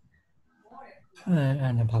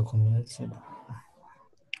အဲ့နဲ့ဘာကွာမလဲဆိုတော့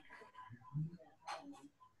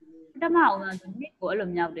ပထမအောင်ဆိုနှစ်ကိုအဲ့လို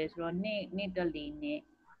မြောက်တယ်ဆိုတော့နှစ်တက်လီနဲ့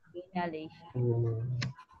ဒီနဲ့လေး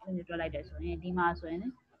အဲ့လိုတွက်လိုက်တယ်ဆိုရင်ဒီမှာဆိုရင်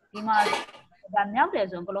ဒီမှာဒါမြောက်တယ်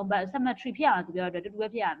ဆိုရင်ကလုံးဘတ် symmetry ဖြစ်အောင်သူပြောတော့တူတူပဲ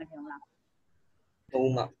ဖြစ်ရမယ်ထင်မလား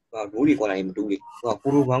သုံးမှာရိုးတွေခေါ်လာရင်မတူဘူး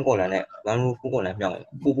ကိုရို1ခေါ်လာနဲ့1ရိုး9ခေါ်လာမြောက်ရင်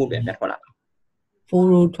ပို့ပြန်ထွက်လာ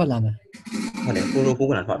4 row ထွက်လာမယ်ဟုတ်တယ်ကိုရို9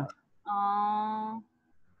ခေါ်လာထွက်လာ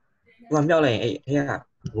သူကမြောက်လိုက်ရင်အဲ့က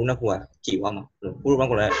ရိုးနှစ်ခုကကြည်သွားမှာကိုရို1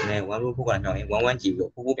ခေါ်လာနဲ့1ရိုး9ခေါ်လာမြောက်ရင်11ကြည်ပြီး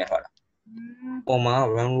တော့ပို့ပြန်ထွက်လာပေါ်မှာ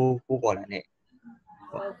1ရိုး9ခေါ်လာနဲ့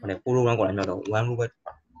ဟုတ်တယ်ကိုရို1ခေါ်လာမြောက်တော့1ရိုးပဲ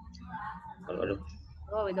ဟုတ်လို့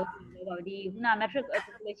ဟုတ်ပြီတော့ဒီခုန metric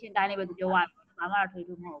calculation တိုင်းလေးပဲသူပြောရမှာဘာမှတော့ထွေး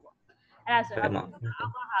ထူးမဟုတ်ဘူးအဲ့ဒါဆိုတော့အောက်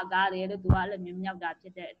ကဟာကားတယ်လို့သူကအဲ့လိုမျိုးမြောက်တာဖြ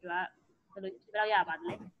စ်တဲ့အတွက်ဘယ်လိုရပါ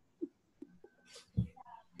လဲ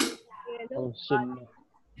ဟုတ်ရှင်း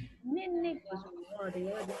နစ်ကိုဆိုတော့ဒီ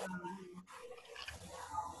ရောဒီ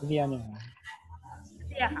ဒီရနေ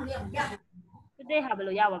တဲ့ဟာဘယ်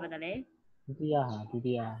လိုရပါမလဲဒုတိယဟာဒု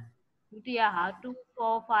တိယဟာ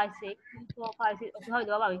2456ဟုတ်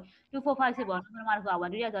တော့ပါပြီ2456ပေါ့ပထမတစ်ခုက1ဒု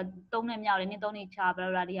တိယဆို3နဲ့မြောက်တယ်2 3နဲ့ချာဘ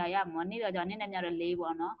လာဒီဟာရမှာနေ့တော့ကြာနေ့နဲ့မြောက်တယ်4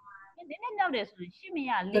ပေါ့နော်နေ့နဲ့မြောက်တယ်ဆိုရင်8မ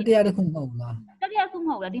ရ4တတိယတစ်ခုမဟုတ်လားတတိယတစ်ခုမ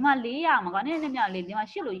ဟုတ်လားဒီမှာ4ရမှာကွာနေ့နဲ့မြောက်4ဒီမှာ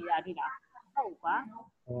8လို့ရတာဒီလားဟုတ်ကွာ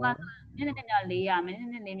ဒီမှာနေ့နဲ့မြောက်4ရမယ်နေ့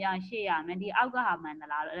နဲ့မြောက်8ရမယ်ဒီအောက်ကဟာမှန်သ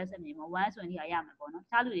လားလို့အဲ့ဒါစမြင်မ1ဆိုရင်ဒီဟာရမယ်ပေါ့နော်တ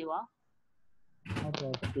ခြားလူတွေပေါ့ဟုတ်တ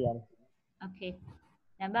ယ်တတိယ okay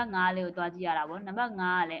နံပါတ်5လေးကိုတွားကြည့်ရတာပေါ့နံပါတ်5က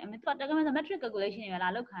လည်းအမေသူကတကယ်လို့ metric calculation တွေလာ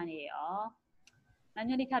လောက်ခံနေရော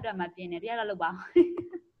manually ခတ်တော့မှပြင်းတယ်တရားတော့လောက်ပါ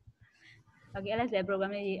okay let's say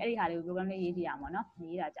program လေးအဲ့ဒီဟာလေးကို program လေးရေးကြည့်ရအောင်ပေါ့နော်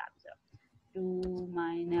ရေးတာကြာပြီဆိုတော့2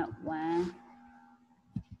 minus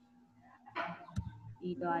 1 e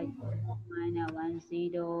တွား minus 1 0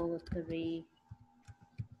 3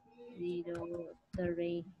 0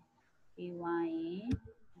 3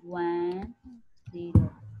 1 0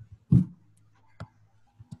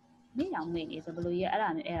နေအောင်မေ့နေဆိုဘလို့ရအဲ့ဒါ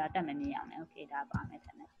မျိုးအဲ့ဒါတက်မမြင်အောင်လေ okay ဒါပါမယ်ထ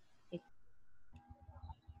င်တယ် okay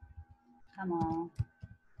come on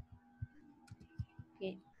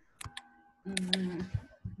okay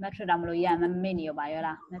metric တော့မလို့ရမမေ့နေရောပါရော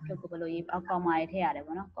လား metric ကိုဘလို့ရေးအောက် comma တွေထည့်ရတယ်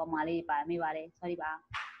ပေါ့နော် comma လေးပါမေ့ပါတယ် sorry ပါ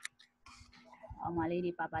comma လေး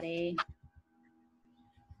တွေပါပါတယ်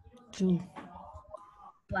2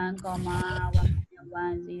 1 comma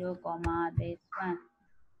 1 0 comma this one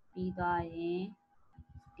ပြီးသွားရင်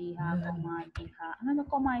ဒီဟာ comma ဒီဟာအမှန်တော့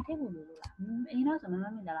comma ထည့်ဖို့လို့လားအရင်တော့ဆိုမမ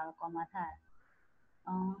မြင်တာလား comma ထည့်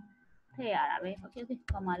ထည့်ရတာပဲ okay okay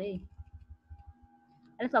comma လေး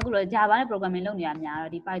အဲ့ဒါဆိုအခုလော Java နဲ့ programming လုပ်နေရများ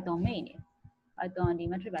တော့ဒီ Python မေ့နေ တော့ဒီ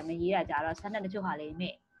metric ပဲမရေးရကြတော့စနစ်တချို့ဟာလေး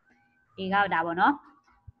မေ့ A ကဒါပေါ့နော်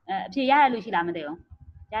အဖြေရရလို့ရှိလားမသိဘူး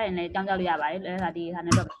ရတယ်လည်းကြောင်းကြောက်လို့ရပါတယ်လဲဒါဒီဟာ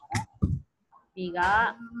နဲ့တော့ B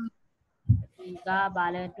ကဘာ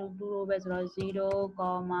လဲ2လို့ပဲဆိုတော့0, -1 1,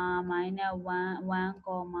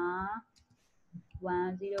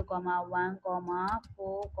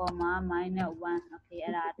 0, 4, okay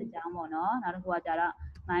အဲ့ဒါတစ်ကြောင်းပေါ့နော်နောက်တစ်ခုကကြတော့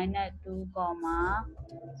 -2, 0,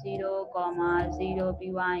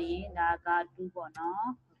 ပြီးသွားရင်ဒါက2ပေါ့နော်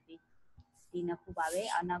ဒီနှစ်ခုပါပဲ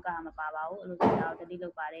အနောက်ကမပါပါဘူးအဲ့လိုဆိုတော့ delete လု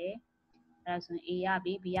ပ်ပါတယ်အဲ့ဒါဆိုရင် A ရ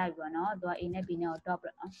ပြီ B ရပြီပေါ့နော်သူက A နဲ့ B နဲ့ကို dot တ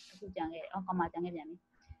စ်ခုကြံခဲ့တယ်comma ကြံခဲ့ပြန်ပြီ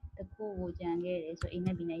တစ်ခုကိုကြံခဲ့တယ်ဆို A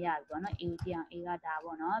နဲ့ B နဲ့ရပြီပေါ့နော် A ကိုကြည့်အောင် A ကဒါ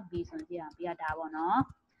ပေါ့နော် B ဆိုရင်ကြည့်အောင် B ကဒါပေါ့နော်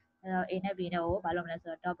အဲ့တော့ A နဲ့ B နဲ့ကိုဘာလုပ်မလဲ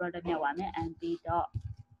ဆိုတော့ dot product မြောက်ပါမယ် and B dot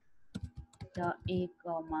A,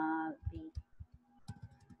 B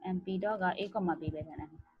and B dot က A, B ပဲထင်တယ်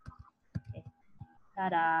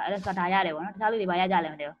ဒါအဲ့ဒါဒါရတယ်ပေါ့နော်တခြားလူတွေဘာရကြလဲ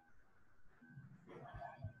မသိဘူး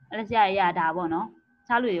အဲ့ဒါရဒါပေါ့နော်တ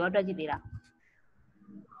ခြားလူတွေရောတွက်ကြည့်သေးလား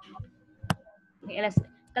အဲ့ဒါ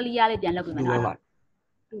ကလီယာလေးပြန်လုပ်ပြီးမယ်နော်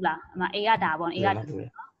တူလားအမ A ကဒါပေါ့ A က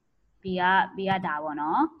B ကဒါပေါ့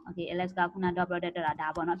နော် okay ls ကခုန dot product တက်တာဒါ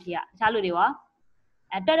ပေါ့နော်ဖြေရတခြားလူတွေရော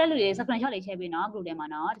တက်တဲ့လူတွေ screenshot လေး share ပေးနော် group ထဲမှာ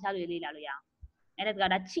နော်တခြားလူတွေလေ့လာလို့ရအောင် ls က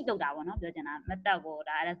ဒါချိတော့တာပေါ့နော်ပြောချင်တာမတက်ကို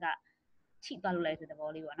ဒါ ls ကချိသွားလို့လိုက်ဆိုတဲ့သဘော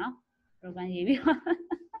လေးပေါ့နော် program ရေးပြီး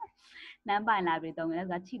နမ်းပိုင်လာပြီးတော့ ls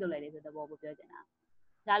ကချိလို့လိုက်တယ်ဆိုတဲ့သဘောကိုပြောချင်တာတ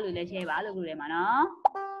ခြားလူလည်း share ပါလို့ group ထဲမှာနော်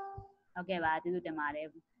ဟုတ်ကဲ့ပါကျေးဇူးတင်ပါတယ်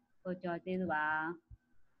ကိုကျော်ကျေးဇူးပါ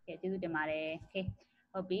ကဲကျေးဇူးတင်ပါတယ် okay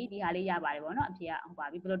ဟုတ်ပြီဒီဟာလေးရပါတယ်ပေါ့နော်အဖြေကဟုတ်ပါ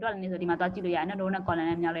ပြီဘယ်လိုတွက်လဲဆိုဒီမှာသွားကြည့်လို့ရတယ်နော်တို့နဲ့ column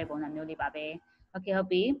နဲ့မြောက်တဲ့ပုံစံမျိုးလေးပါပဲ okay ဟုတ်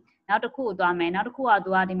ပြီနောက်တစ်ခုကိုသွားမယ်နောက်တစ်ခုကသူ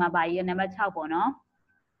ကဒီမှာပါရေးနံပါတ်6ပေါ့နော်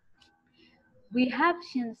we have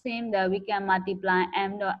seen that we can multiply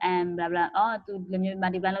m dot m blah blah သူလည်းမျိုး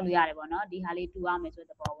multiply လုပ်လို့ရတယ်ပေါ့နော်ဒီဟာလေးတူရမယ်ဆို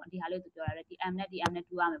တဲ့ပေါ့ဒီဟာလေးသူပြောရတယ်ဒီ m နဲ့ဒီ m နဲ့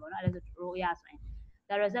တူရမယ်ပေါ့နော်အဲ့ဒါဆို row ရဆိုရင်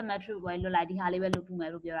there is a metric ပဲလွတ်လိုက်ဒီဟာလေးပဲလုပ်တူမ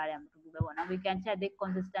ယ်လို့ပြောရတယ်မတူဘူးပဲပေါ့နော် we can check the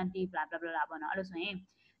consistency blah blah blah ပေါ့နော်အဲ့လိုဆိုရင်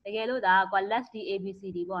တကယ်လို့ဒါက let's d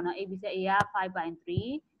abcd ပေါ့နော် abc a က 5/3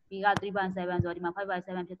 b က 3/7 ဆိုတော့ဒီမှာ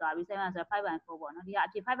 5/7 ဖြစ်သွားပြီ7ဆိုတော့ 5/4 ပေါ့နော်ဒီကအ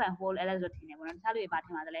ဖြစ် 5/4 အဲ့ဒါဆိုထင်တယ်ပေါ့နော်တခြားလူတွေပါထ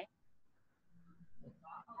င်ပါတယ်လေ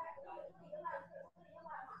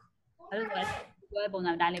အဲ့လိုဆိုတော့ပုံ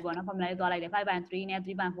စံတိုင်းလေးပေါ့နော် formula လေးသွားလိုက်တယ် 5/3 နဲ့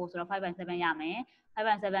 3/4 ဆိုတော့ 5/7 ရမယ်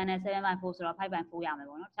 5/7 နဲ့ 7/4 ဆိုတော့ 5/4 ရမယ်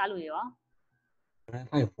ပေါ့နော်တခြားလူတွေရော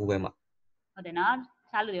 5/4 ပဲမှာဟုတ်တယ်နော်တ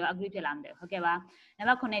ခြားလူတွေရော agree ဖြစ်လားမသိဘူးဟုတ်ကဲ့ပါနံ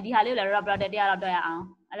ပါတ်9ဒီဟာလေးကိုလည်း dot product တရားတော့တွက်ရအောင်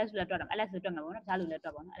ls လည်းတွက်တယ် ls လည်းတွက်မှာပေါ့နော်တခြားလူလည်းတွ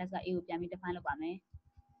က်ပါနော် ls က a ကိုပြန်ပြီး define လုပ်ပါမယ်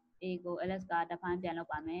a ကို ls က define ပြန်လုပ်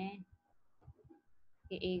ပါမယ်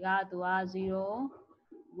a ကသူက0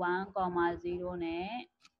 1,0 နဲ့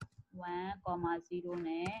 1,0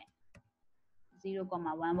 နဲ့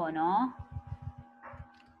 0,1 ပေါ့နော်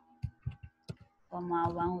 1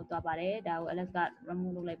 ကိုသွားပါတယ်ဒါကို ls က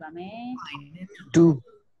remove လုပ်လိုက်ပါမယ်2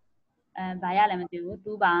ဘာရလဲမသိဘူး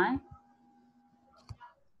2ပိုင်း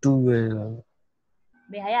2ပဲ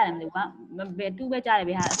ဘယ်ဟာရလဲမသိဘူးဘယ်2ပဲကြားတယ်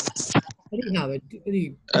ဘယ်ဟာအဲ့ဒီဟာပဲအဲ့ဒီ1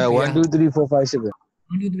 2 3 4 5 6ပဲ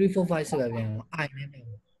1 2 3 4 5 6ပဲပြန်အိုင်နဲ့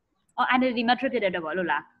အော် identity metric ဖြစ်တဲ့တော့ပေါ့လို့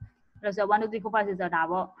လားအဲ့လိုဆို1 2 3 4 5 6ဆိုတာ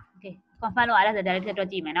ပေါ့ okay confirm လို့အဲ့ဒါဆို direct ထည့်တွက်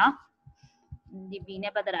ကြည့်မယ်နော်ဒီ B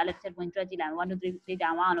နဲ့ပတ်သက်တာအဲ့လိုထည့်ဝင်တွက်ကြည့်လိုက်1 2 3 data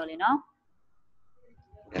 1အောင်လို့လေနော်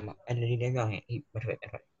အဲ့မှာ identity နဲ့ပြောင်းရင်မထွက်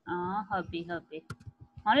ဟုတ်ပြီ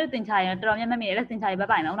မောင်လေးတင်ချာရတော်တော်များများမိတယ်လက်တင်ချာရဘက်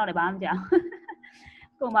ပိုင်မယ်ဦးနောက်လည်းဘာမှမကြောက်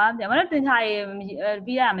ကုန်ပါမကြောက်မလို့တင်ချာရ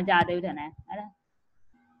ပြီးရမကြသေးဘူးထင်တယ်အဲ့ဒါ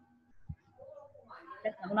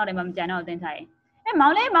ဦးနောက်လည်းမကြံတော့တင်ချာရမော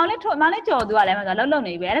င်လေးကြော်သူကလည်းမဆိုလှုပ်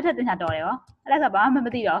နေပြီအဲ့ဒါထက်တင်ချာတော်တယ်ရောအဲ့ဒါဆိုဘာမှမ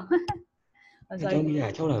သိတော့sorry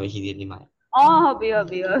 6လပဲရှိသေးတယ်ဒီမှာဟုတ်ပြီအဲ့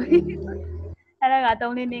ဒါက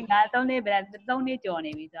3လေးနဲ့3လေးပဲ3လေးကြော်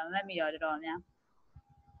နေပြီဆိုတော့မမိတော့တော်တော်များ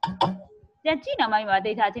ပြန်ကြည့်တော့မှဒီမှာ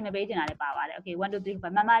data ချင်းမပေးချင်တာလည်းပါပါတယ် okay 1 2 3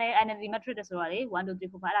 4 မှန်ပါတယ် identity metric ဆိုတော့လေ1 2 3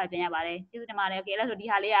 4 5အဲ့ဒါပြန်ရပါတယ်ကျေးဇူးတင်ပါတယ် okay အဲ့ဒါဆိုဒီ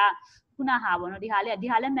ဟာလေးကခုနဟာပေါ့နော်ဒီဟာလည်း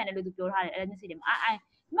မှန်တယ်လို့သူပြောထားတယ်အဲ့ဒါစစ်တယ်မ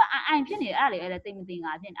အိုင်ဖြစ်နေအဲ့ဒါလေအဲ့ဒါသိမသိ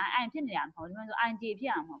ငါဖြစ်အိုင်ဖြစ်နေတာမဟုတ်ဘူးဒီမှာဆို ing ဖြ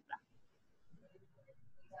စ်အောင်မဟုတ်လား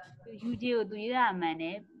UJ ကိုသူရေးတာမှန်တ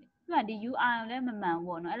ယ်သူကဒီ UI ကိုလည်းမမှန်ဘူး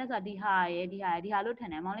ပေါ့နော်အဲ့ဒါဆိုဒီဟာလို့ထင်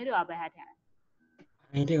တယ်မောင်လေးတို့ကပဲဟာထင်တယ်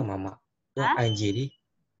အဲ့ဒီကမသူက ing ဒီ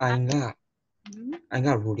ing က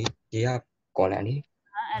row ဒီက column ဒီ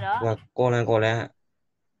အဲ့တော့သူက column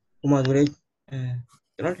ဟိုမှာဆိုလေ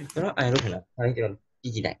ကျွန်တော် ing လို့ထင်တာအဲ့ကျွန်တော်ကြ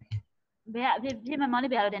ည့်လိုက်ဘယ်အဖြစ်မောင်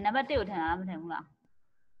လေးဘယ်လို့ထင်နံပါတ်1ကိုထင်တာမထင်ဘူးလား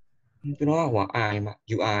ကျွန်တော်ကဟို ing မှာ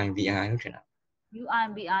ui vi လို့ထင်တာ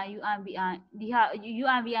UIBI ဒီဟာ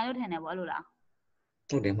UIBI လို့ထင်တယ်ပေါ့အဲ့လိုလား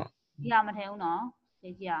ဟုတ်တယ်မှာဒီဟာမထင်ဘူးနော်ကြ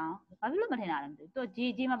ည့်အောင်ဘာဖြစ်လို့မထင်တာလဲမသိဘူးသူ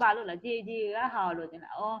JJ မပါလို့လား JJ ကဟာလို့ထင်တာ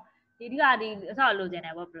ဒီကဒီအဆောက်လိုချင်တ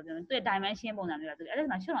ယ်ပေါ့ problem သူ့ dimension ပုံစံမျိုးသူအဲ့ဒါ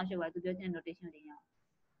မှရှုံအောင်ရှုပ်သွားသူပြောချင်တဲ့ notation တွေညောင်း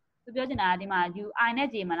သူပြောချင်တာဒီမှာ u I နဲ့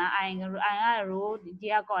j မလား I က row j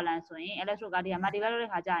က column ဆိုရင် electro ကဒီက multiply လုပ်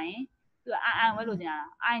တဲ့ခါကျရင်သူ I ဝဲလိုချင်တာ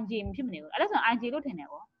I j မဖြစ်မနေဘူးအဲ့ဒါဆို I j လို့ထင်တယ်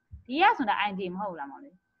ပေါ့ဒီကဆိုတာ I j မဟုတ်လားမောင်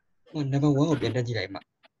လေးnumber 1ကိုပြန်တက်ကြည့်လိုက်မှ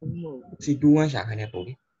C21 ရှာခိုင်းတဲ့ပုံ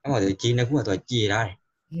လေးအဲ့မှာ J နှစ်ခုကတော့ကြေထားတယ်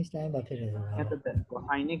Einstein ဘာဖြစ်လဲဆိုတာ တက်တက်ဟို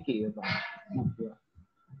I နဲ့ K ပဲပါ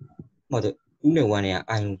ဟောတော့2နဲ့1နဲ့က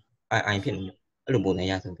I ဖြစ်နေတယ်အဲ့လိုပုံစံ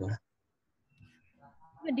ရဆိုပြောတာ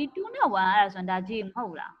ဒီ2နဲ့1အဲ့ဒါဆိုတာ j မဟု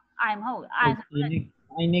တ်လား I မဟုတ် I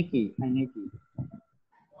I နဲ့ K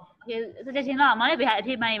okay suggestion တော့မောင်လေးဘယ်ဟာအ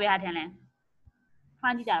ဖြစ်မှန်းရေးဘယ်ဟာထင်လဲဖ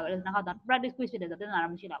မ်းကြည့်ကြပါလို့နောက်တော့ practice quiz ဖြစ်တယ်ဆိုတော့ပြဿနာ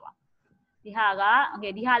တော့မရှိတော့ပါဒီဟာက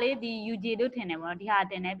okay ဒီဟာလေးဒီ UJ လို့ထင်တယ်ပေါ့နော်ဒီဟာ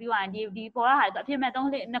တင်တယ်ပြီးတော့ဒီပေါ်လာဟာအဖြစ်မဲ့3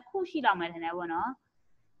လေးနှစ်ခုရှိလောက်မယ်ထင်တယ်ပေါ့နော်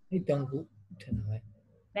ဒီတောင်ခုထင်တာပဲ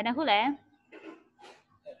ဘယ်နှစ်ခုလဲ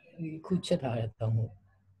ဒီခုချက်ထားတဲ့တောင်ခု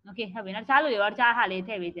okay ဟုတ်ပြီနော်တခြားလူတွေရောတခြားဟာလေးထ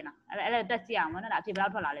ည့်ပေးချင်တာအဲ့ဒါတက်ကြည့်အောင်ပေါ့နော်ဒါအဖြစ်ဘယ်လော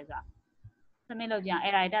က်ထွက်လာလဲဆိုတာစမင်းလုပ်ကြည့်အောင်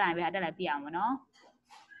error တက်လာရင်ဘယ်ဟာတက်လာပြအောင်ပေါ့နော်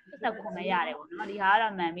တက်ခွန်မရတယ်ပေါ့နော်ဒီဟာက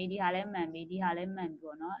တော့မှန်ပြီဒီဟာလည်းမှန်ပြီဒီဟာလည်းမှန်ပြီ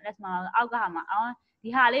ပေါ့နော် let's မအောက်ကဟာမှာအော်ဒီ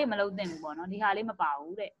ဟာလေးမလုံးသင့်ဘူးပေါ့နော်ဒီဟာလေးမပါ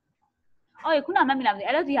ဘူးတဲ့အော်ခုနမှတ်မိလားမသိ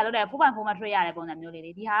အဲ့လိုဒီဟာလောက်တယ် 4.4 မှာ trade ရတယ်ပုံစံမျိုးလေး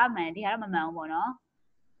ဒီဟာကမှန်ဒီဟာတော့မမှန်ဘူးပေါ့နော်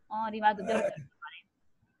အော်ဒီမှာသူပြောတယ်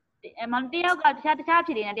အမတယောက်ကတခြားဖြ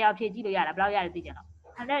ည့်နေတယ်တယောက်ဖြည့်ကြည့်လို့ရတာဘယ်လောက်ရတယ်သိကြတော့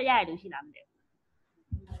100ရတယ်လို့ရှိလားမသိ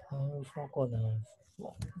ဘူးဟောကောတယ်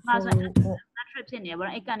မှာဆိုရင် matrix ဖြစ်နေတယ်ပေါ့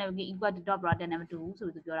နော် equal equal to dot product နဲ့မတူဘူးဆို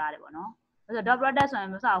ပြီးသူပြောရတယ်ပေါ့နော်အဲ့ဆို dot product ဆိုရ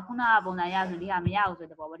င်မဆောက်ခုနကပုံစံရဆိုဒီဟာမရဘူးဆို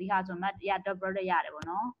တဲ့ပေါ့ဒီဟာဆိုမှရ dot product ရတယ်ပေါ့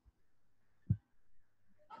နော်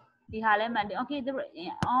ဒီဟာလည်းမှန်တယ် okay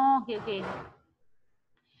okay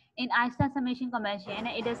in Einstein summation convention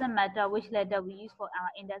it doesn't matter which letter we use for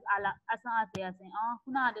our index as long as they are saying ခု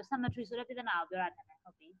နက symmetry ဆိုတဲ့ပြဿနာကိုပြောတာတယ်ဟု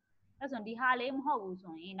တ်ပြီအဲ့ဆိုဒီဟာလေးမဟုတ်ဘူး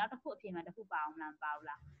ဆိုရင်နောက်တစ်ခုအဖြစ်မှတစ်ခုပါအောင်လားမပါဘူး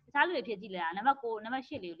လားတခြားလူတွေဖြည့်ကြည့်လိုက်တာနံပါတ်9နံပါတ်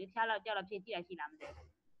8လေးကိုလေတခြားလောက်ကြောက်တော့ဖြည့်ကြည့်ရရှိလားမသိဘူး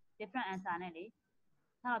different answer နဲ့လေ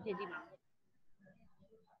ထားတော့ဖြည့်ကြည့်ပါ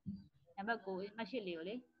နံပါတ်9နံပါတ်8လေးကို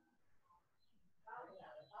လေ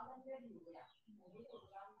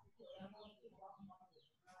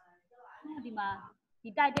ဒီမှာဒီ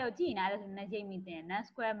title ကိုကြည့်နေတယ်ဆိုရင်ချိန်မိတင် non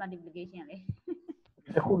square multiplication လေ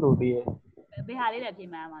တစ်ခုလိုသေးရဲ့ ဘယ်ဟာလေးလဲပြင်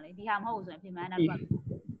မှန်းပါလေဒီဟာမဟုတ်ဘူးဆိုရင်ပြင်မှန်းတာတော့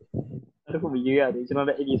တစ်ခုမရေးရတယ်ကျွန်တော်လ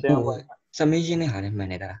ည်း87ပါ summation နဲ့ဟာလည်းမှန်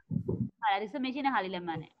နေတာ ဟာဒီ summation နဲ့ဟာလေးလည်း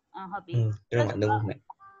မှန်တယ်ဟုတ်ပြီကျွန်တော်ကလုံးဝမှန်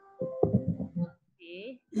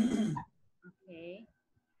okay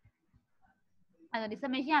အဲ့တော့ဒီ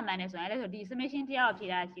summation ကမှန်တယ်ဆိုရင်လည်းဆိုဒီ summation တရားကိုဖြေ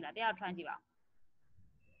တာရှိလားတရားကို try ကြည့်ပါ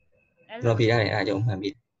ကျွန်တော်ဖြေရတယ်အဲ့ဒါကြောင့်မှန်ပြီ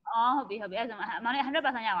ဟုတ်ပြီအဲ့ဆိုမောင်လေး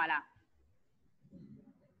 100% ရပါလား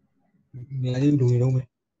မြန်လေးလူနေတော့မယ်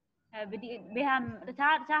ဘယ်ဟာတ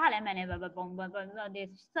ခြားဟာလည်းမှန်တယ်ပုံဒီ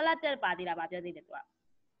selected ပါသေးတာပါပြောသေးတယ်သူက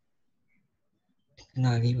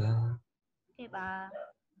နာလေးပါ okay ပါ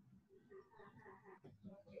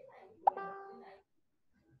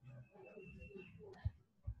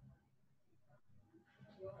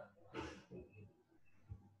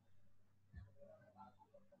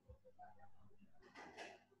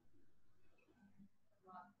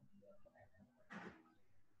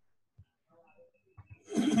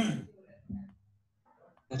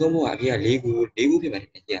တော့ဘောအဖေက4ခုဖြစ်ပါတ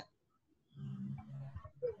ယ်ကြာ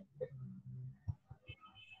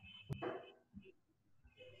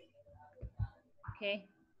okay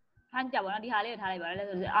ထမ်းကြပါတော့ဒီဟာလေးကိုထားလိုက်ပါလဲ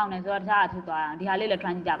ဆိုအောင်နေဆိုတော့တခြားအထူသွားအောင်ဒီဟာလေးလည်းထ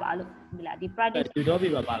မ်းကြပါလို့ဒီလားဒီ practice ဒီတော့ပြ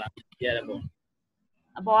ပါလားရတယ်ပေါ့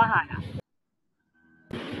အပေါ်ဟာလား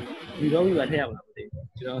ဒီတော့ပြပါထည့်ရမှာမသိဘူး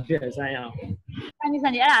ကျွန်တော်ပြဆန်းရအောင်ဆန်း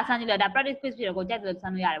ကြီးအဲ့ဒါဆန်းကြီးလေဒါ practice quiz ဖြစ်တော့ကိုကြိုက်တယ်ဆ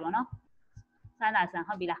န်းလို့ရတယ်ပေါ့နော်ဆန်းတာဆန်း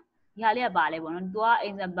ဟုတ်ပြီလားဒီဟာလေးကပါလဲပေါ့နော်သူက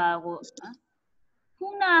example ကိုခု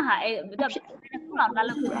နဟာအဲ့ခုလောက်တက်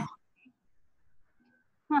လို့ဟာ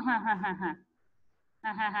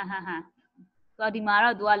တော့ဒီမှာ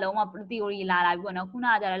တော့ तू ကလုံးဝ theory လာပြီပေါ့နော်ခုန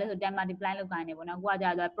ကကြာတော့လဲဆို time multiply လုပ်ခိုင်းနေပေါ့နော်ခုကကြာ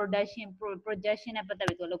တော့ projection နဲ့ပတ်သက်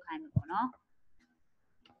ပြီး तू လုပ်ခိုင်းမယ်ပေါ့နော်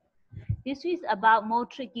This is about more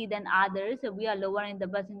tricky than others so we are lowering the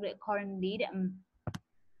percentage accordingly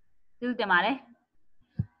သူတင်ပါလေ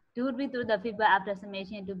Do it through the feedback after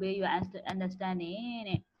summation to build your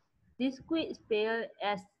understanding This quiz fail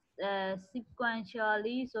as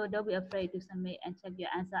sequentially so don't be afraid to submit and check your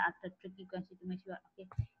answer after tricky question to make sure okay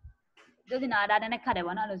တို့ဒီနာဒါနဲ့ခတ်တယ်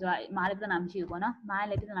ပေါ့နော်လို့ဆိုတော့မားလေးပြဿနာမရှိဘူးပေါ့နော်မား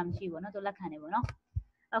လေးပြဿနာမရှိဘူးပေါ့နော်သူလက်ခံတယ်ပေါ့နော်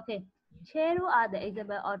Okay Chero are the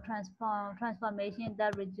example of transformation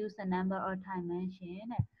that reduce the number or dimension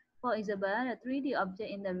for example the 3D object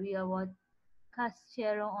in the real world cast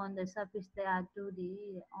shadow on the surface they are 2D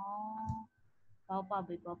ပပ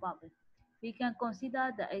ပဲ We can consider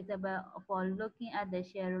the example for looking at the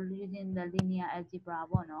share rule using the linear algebra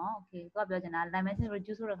ပေါ့နော် okay ကိုကပြောချင်တာ dimension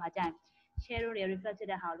reduce ဆိုတဲ့ခါကျရင် share rule တွေ reflect ဖြစ်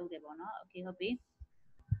တဲ့ဟာလုပ်တယ်ပေါ့နော် okay ဟုတ်ပြီ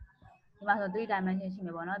ဒီမှာဆို 3 dimension ရှိမ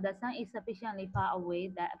ယ်ပေါ့နော် the sun is sufficiently far away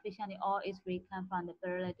that efficiently all its rays come from the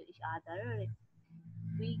parallel to each other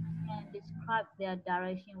we can describe their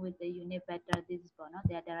direction with the unit vector this is ပေါ့နော်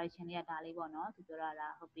their direction လေးကဒါလေးပေါ့နော်သူပြောတာ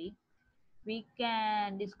လားဟုတ်ပြီWe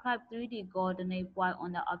can describe 3D coordinate point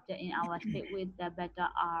on the object in our state with the vector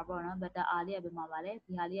r ပေါ့နော် vector r လေးကဘယ်မှာပါလဲ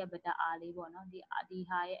ဒီဟာလေးက vector r လေးပေါ့နော်ဒီ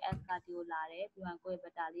ဟာရဲ့ s ကဒီကိုလာတယ်ပြီးရင်ကိုယ့်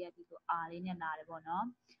ရဲ့ vector လေးကဒီကို r လေးနဲ့လာတယ်ပေါ့နော်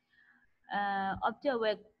object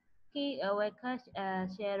where cache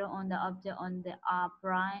share on the object on the r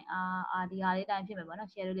prime r ဒီဟာလေးတိုင်းဖြစ်မယ်ပေါ့နော်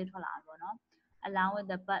share လေးထွက်လာမှာပေါ့နော်along with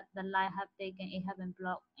the but the light have taken it have been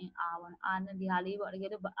blocked in r1 r နဲ့ဒီဟာလေးပေါ့တက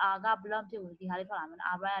ယ်လို့ r က block ဖြစ်ဘူးဒီဟာလေးထွက်လာမှာ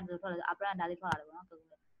r prime ကဒီလိုထွက်လာ r prime ဒါလေးထွက်လာတယ်ပေါ့နော်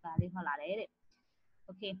ဒါလေးထွက်လာတယ်တဲ့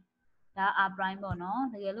okay ဒါ r prime ပေါ့နော်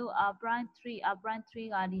တကယ်လို့ r prime 3 r prime 3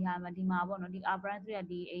ကဒီဟာမှာဒီမှာပေါ့နော်ဒီ r prime 3က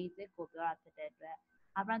ဒီ a ကိုပြောတာဖြစ်တဲ့အတွက်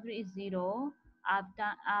r prime 3 is 0 after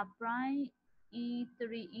r prime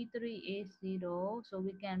e3 is 0 so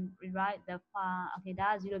we can rewrite the far okay ဒါ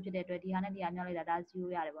က0ဖြစ်တဲ့အတွက်ဒီဟာနဲ့ဒီဟာမြောက်လိုက်တာဒါ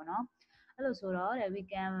0ရတယ်ပေါ့နော်အဲ့လိုဆိုတော့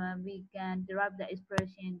we can derive the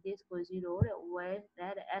expression this equals 0 where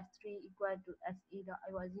that s3 equal to se dot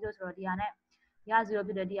 0ဆိုတော့ဒီဟာနဲ့ဒီဟာ0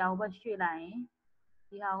ဖြစ်တဲ့ဒီဟာဟိုဘက်ရွှေ့လိုက်ရင်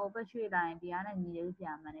ဒီဟာဟိုဘက်ရွှေ့လိုက်ရင်ဒီဟာနဲ့ညီတယ်လို့ပြ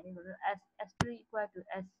န်မှန်တယ်ဆိုတော့ s3 equal to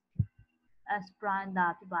s prime ဒါ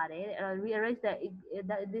ဖြစ်ပါတယ်အဲ့တော့ rearrange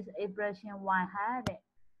this expression y hat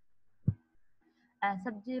and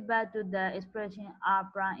substitute back to the expression r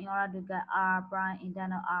prime in order to get r prime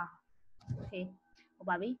internal r okay ဟုတ်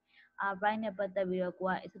ပါပြီ r prime နဲ့ပတ်သက်ပြီးတော့ကို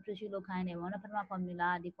က substitution လုပ်ခိုင်းတယ်ပေါ့နော်ပထမ formula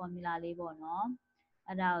ဒီ formula လေးပေါ့နော်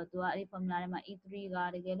အဲ့ဒါကိုသူကအဲ့ဒီ formula ထဲမှာ e3 က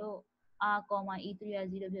တကယ်လို့ r, e3 က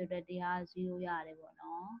0ဖြစ်တဲ့တရား0ရတယ်ပေါ့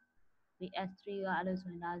နော်ဒီ s3 ကအဲ့လို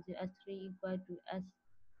ဆိုရင်ဒါ s3 equal to s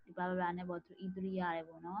ဒီ blah blah blah နဲ့ပေါ့သူ e3 ရတယ်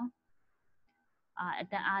ပေါ့နော်အ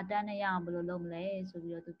တန်းနဲ့ရအောင်ဘယ်လိုလုပ်မလဲဆို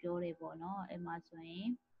ပြီးတော့သူပြောတယ်ပေါ့နော်အဲ့မှာဆိုရင်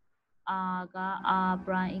r က r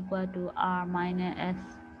prime equal to r minus s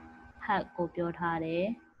hat ကိုပြောထားတယ်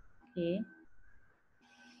okay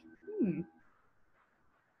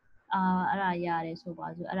အဲ့ဒါရတယ်ဆိုပါ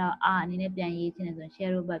စို့အဲ့ဒါ r အနေနဲ့ပြန်ရေးချင်တယ်ဆိုရင်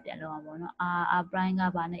share root ဘက်ပြန်လုပ်အောင်ပေါ့နော် r prime က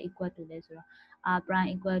ဘာနဲ့ equal to လဲဆိုတော့ r prime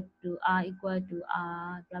equal to r equal to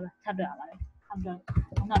r ဘယ်ထပ်ပြရပါလဲထပ်ပြတော့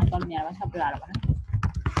တော့မရပါထပ်ပြရတော့ပါနော်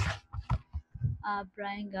r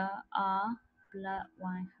prime က r plus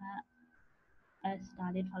y hat s ဒါ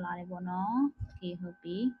လေးထွက်လာတယ်ပေါ့နော် okay ဟုတ်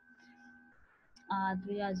ပြီ r 3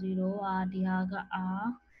က0 r ဒီဟာက r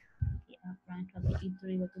r prime ထွက်ပြီး e3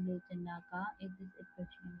 ကိုသူလိုချင်တာက is this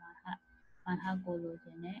expression y hat ကိုလိုချ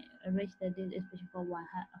င်တယ် arrange this expression for y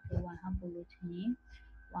hat okay y hat ကိုလိုချင်ရင်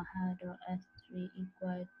y hat dot s3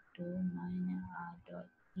 equal to minus r dot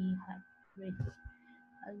e hat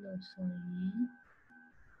အဲ့လိုဆိုရင်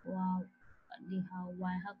wow ဒီဟာ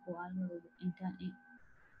y hat ကိုအဲ့လို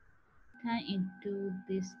turn into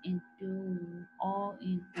this into all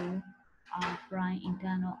into r prime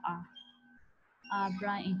internal r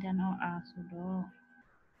prime internal r ဆိုတော့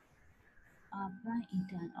r prime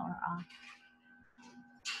internal r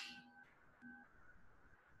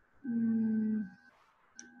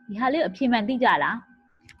ဒီဟာလေးအဖြေမှန်သိကြလား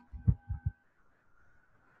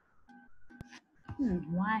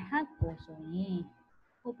y hat ကိုဆိုရင်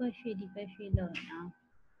ဟိုဘက်ရွှေ့ဒီဘက်ရွှေ့လို့နော်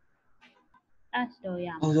s တော့ရ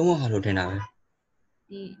မှာအောင်ဆုံးဟာလို့ထင်တာပဲ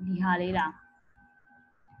ဒီဟာလေးလား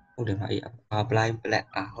ဟုတ်တယ်ပါအေး r blind black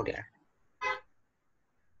ဟုတ်တယ်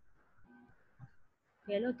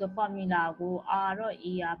ကဲလို့ the formula ကို r တော့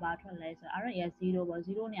e ရပါထွက်လဲဆို r တော့ e 0ပေါ့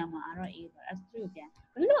0နေရာမှာ r တော့ e ဆို s3 ကိုပြန်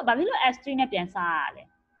ဘာဖြစ်လို့ s3 နဲ့ပြန်စားရလဲ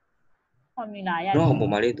formula ရတော့ပုံ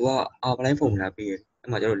မှာလေး तू က r blind formula ပေးတယ်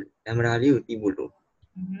အဲ့မှာကျတော့ lambda လေးကိုတီးဖို့လို့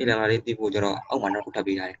ဒီ lambda လေးတီးဖို့ကျတော့အောက်မှာတော့ထပ်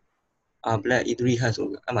ပေးထားတယ် r black e3 hat ဆို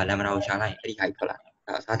အဲ့မှာ lambda ကိုရှာလိုက်အဲ့ဒီဟာကြီးထွက်လာ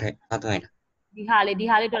ဒါအစားသွင်းတာဒီဟာလေး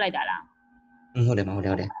တွက်လိုက်တာလားဟုတ်တယ်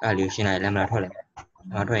အဲ့လေးကိုရှင်းလိုက် lambda ထွက်လိုက်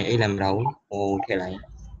lambda ထွက်ရင်အဲ့ lambda ကိုဟိုထည့်လိုက်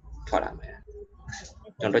ထွက်လာမယ်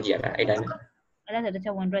ကျွန်တော်တွက်ကြည့်ရတာအဲ့တိုင်းအဲ့ဒါဆိုတစ်ချ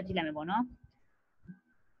က်ဝင်တွက်ကြည့်လိုက်မယ်ပေါ့နော်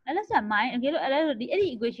အဲ့ဒါဆို my အကယ်လို့အဲ့ဒါဒီအဲ့ဒီ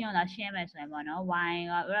equation ကိုလာရှင်းမယ်ဆိုရင်ပေါ့နော် y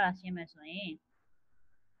ကအဲ့ဒါရှင်းမယ်ဆိုရင်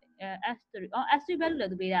s3 s3 value လ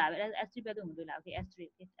ည်းသူပေးတာပဲ s3 value မတွေ့လား okay s3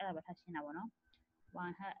 အဲ့ဒါပဲထပ်ရှင်းတာပေါ့နော် y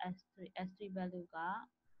hat s3 value က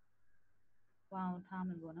 1ထားမ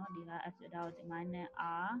ယ်ပေါ့နော်ဒီက s ဒါကို minus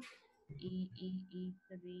r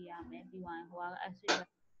e3 ရမယ်ပြီးရင်ဟိုက s3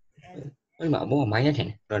 အဲ့မှာဘော minus ထင်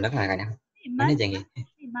တယ်တော့လက်ခံခိုင်းတာ minus ကျင်ကြီး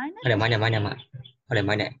minus ဟုတ်တယ် minus ဟုတ်တယ်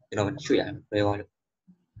minus ကျွန်တော်ရွှေ့ရတယ်လွယ်သွားလို့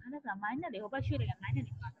အဲ့ဒါ minus တွေဟိုဘက်ရွှေ့လိုက် minus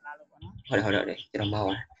တွေပါသလားလို့ပေါ့နော်ဟုတ်တယ်ကျွန်တော်မှား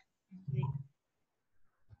ပါတယ်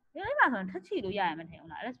ဒီလိုမှဆိုထက်ချီလို့ရရမှာထင်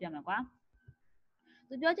ဘူးလားအဲ့ဒါပြောမယ်ကွာ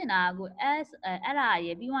သူပြောချင်တာက s အဲ့ဒါ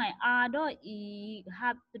ရေပြီးသွားရင် r.e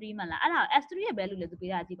half 3မှလားအဲ့ဒါ s3 ရဲ့ value လေသူ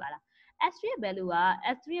ပေးတာကြည့်ပါလား s3 ရဲ့ value က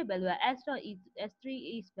s3 ရဲ့ value က s.e3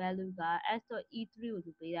 is value က s.e3 ကို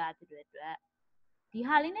သူပေးတာဖြစ်တဲ့အတွက်ဒီ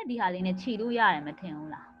ဟာလေးနဲ့ဒီဟာလေးနဲ့ခြေလို့ရတယ်မထင်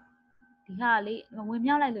ဘူးလားဒီဟာလေးဝင်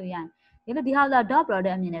မြောက်လိုက်လို့ရတယ်ဒီလိုဒီဟာက dot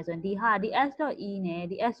product အမြင်နဲ့ဆိုရင်ဒီဟာဒီ s.e နဲ့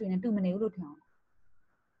ဒီ s3 နဲ့တူမနေဘူးလို့ထင်အောင်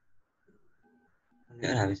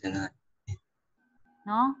အဲ့ဒါပဲစဉ်းစား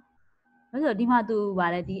နော်ဘာလို့ဒီမှာသူဗါ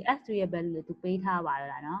လဲဒီ s3 ရဲ့ value ကိုသူပေးထားပါ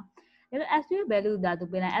လားနော်ဒါပေမဲ့ s3 ရဲ့ value ဒါသူ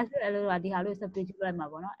ပေးလိုက် s3 ကဒီဟာလို့ substitute လိုက်မှာ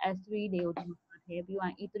ပေါ့နော် s3 လေးကိုဒီမှာထည့်ပြီးရ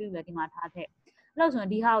င် e3 ပဲဒီမှာထားထည့်အဲ့လို့ဆိုရင်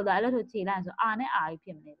ဒီဟာကိုဒါအဲ့လိုခြေလိုက်ဆို r နဲ့ r ကြီးဖြ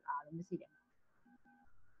စ်မနေဘူးအားလို့မရှိတယ်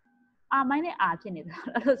r မိုင်းနဲ့ r ဖြစ်နေတယ်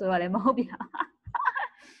အဲ့လိုဆိုတော့လည်းမဟုတ်ပြန်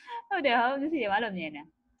ဟုတ်တယ်ဟုတ်မရှိတယ်ဘာလို့မြင်လဲတ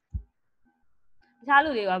ခြားလူ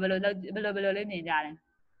တွေကဘယ်လိုလေးမြင်ကြလဲ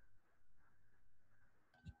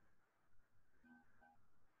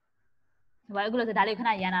ဘာအခုလို့ဆိုဒါလေးခဏ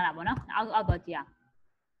ရမ်းလာတာပေါ့နော်အောက်တော့ကြည့်အောင်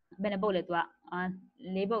ဘယ်နှပုတ်လဲ तू က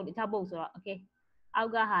၄ပုတ်6ပုတ်ဆိုတော့ okay အော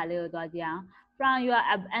က်ကဟာလေးကိုသွားကြည့်အောင် from your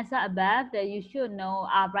answer above that you should know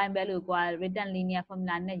r prime value equal written linear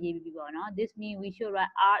formula နဲ့ရေးပြီးပေါ့နော် this means we should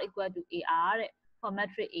write r equal to ar တဲ့ for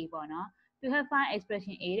metric a ပေါ့နော် to have find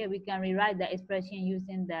expression a တဲ့ we can rewrite the expression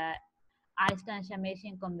using the Einstein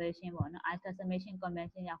summation convention ပေါ့နော် Einstein summation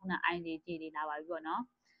convention ကခုန i j j တွေလာပါပြီပေါ့နော်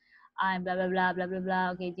I blah blah blah blah blah blah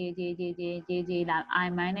okay j လာ I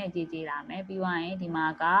minus j လာမယ်ပြီးသွားရင်ဒီမှာ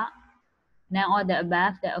က none of the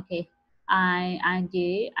above that okay I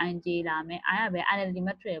j လာမယ် I ကပဲ identity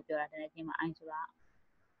metric ကိုပြောတာတကယ်ချင်းမှာ I ဆိုတာ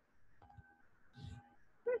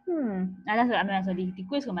အဲ့ဒါဆိုအမှန်ဆိုဒီ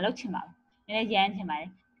quiz ကိုမလုပ်ချင်ပါဘူးနည်းနည်းရမ်းချင်ပါတယ်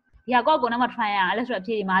ဒီဟာကောနောက်မှ try ရအောင်အဲ့ဒါဆိုအ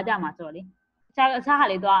ဖြေဒီမှာကြမှာဆိုတော့လေအခြားဟာ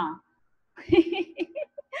လေးသွားအောင်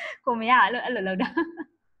ကိုမရအဲ့လိုလုပ်တာ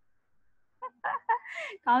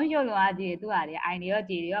ကောင်းရှုံလို့အားကြီးသူ့ဟာတွေ I တွေရော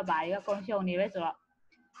J တွေရောဘာတွေရောကုန်းရှုံနေပဲဆိုတော့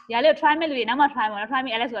ဒီဟာလေး try မဲ့လူတွေနောက်မှ try ပါတော့ try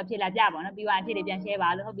မဲ့အဲ့လဲဆိုအဖြေလာကြပါတော့ပြီးသွားအဖြေတွေပြန် share ပါ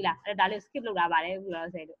လို့ဟုတ်ပြီလားအဲ့ဒါလေး skip လုပ်တာပါတယ်ပြီး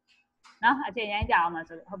တော့ဆိုလို့နော်အချိန်ရမ်းကြအောင်မှာ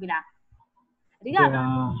ဆိုလို့ဟုတ်ပြီလားအဓိကဒီ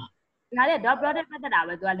ဟာလေး dot product ပတ်သက်တာ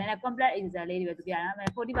ပဲသူကလည်း complex example လေးတွေပဲသူပြတာ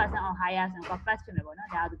40% on higher ဆို complex ဖြစ်မယ်ပေါ့နော်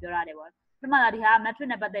ဒါကသူပြောရတယ်ပေါ့ဒီမှာဒီဟာ metric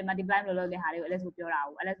နဲ့ပတ်သက် multiply လို့လုပ်တဲ့ဟာလေးကို LS ကိုပြောတာ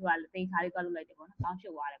ကို LS ကတိတ်ခါလေးတွက်လုပ်လိုက်တယ်ပေါ့နော်ကောင်းရှု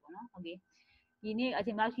ပ်သွားတယ်ပေါ့နော်โอเคဒီနေ့အ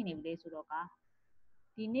ချိန်မှရှိနေပြီလေဆိုတော့က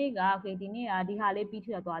ဒီနေ့ကဒီဟာလေးပြီး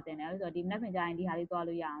ထွက်သွားတင်တယ်ဆိုတော့ဒီ map ကြရင်ဒီဟာလေးသွား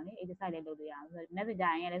လို့ရအောင်လေ exercise လေးလုပ်လို့ရအောင်ဆိုတော့ map ကြ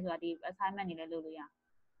ရင်လည်းဆိုတာဒီ assignment တွေလည်းလုပ်လို့ရအောင်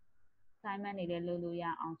assignment တွေလည်းလုပ်လို့ရ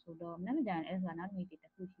အောင်ဆိုတော့ map ကြရင်အဲ့ဆိုတာနောက်တစ်မိတစ်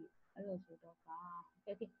ခုရှိအဲ့လိုဆိုတော့က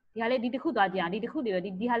okay ဒီဟာလေးဒီတစ်ခုသွားကြည့်အောင်ဒီတစ်ခုတွေ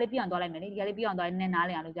ဒီဟာလေးပြအောင်သွားလိုက်မယ်လေဒီဟာလေးပြအောင်သွားရင်နည်းနား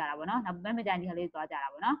လည်အောင်လုပ်ကြတာပေါ့နော်နောက် map ကြရင်ဒီဟာလေးသွားကြတာ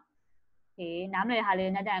ပေါ့နော် okay နားမလည်ဟာလေး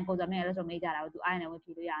ညကြရင်ကိုယ်စောမင်းလည်းဆိုမေးကြတာပေါ့သူအားရနေဝင်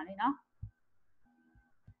ဖြေလို့ရအောင်လေနော်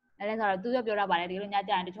အဲ့ဒါဆိုတော့သူပြောတာပါတယ်ဒီလိုည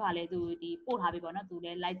ကြရင်တချို့ဟာလေသူဒီပို့ထားပြီပေါ့နော်သူလ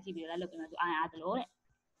ည်း like ကြည့်ပြီးလည်းလုပ်ပြီးမှသူအားရအားသလိုတဲ့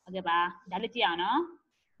ဟုတ်ကဲ့ပါဒါလေးကြည့်အောင်နော်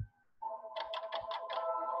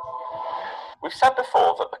We've said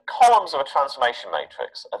before that the columns of a transformation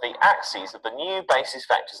matrix are the axes of the new basis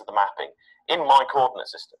vectors of the mapping in my coordinate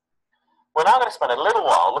system. We're now going to spend a little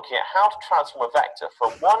while looking at how to transform a vector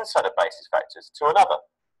from one set of basis vectors to another.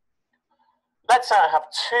 Let's say I have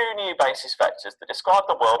two new basis vectors that describe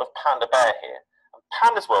the world of Panda Bear here.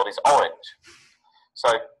 Panda's world is orange. So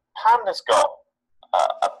Panda's got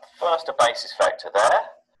first a basis vector there,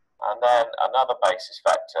 and then another basis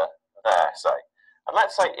vector there, say. And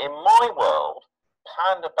let's say in my world,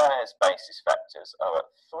 Panda Bear's basis vectors are at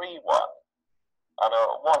 3, 1, and are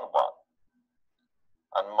at 1, 1.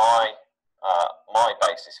 And my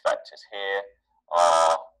basis vectors here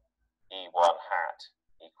are E1 hat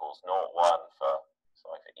equals 0, 1 for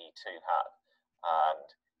E2 hat, and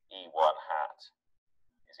E1 hat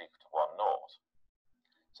is equal to 1, 0.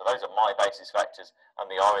 So those are my basis vectors, and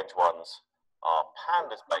the orange ones are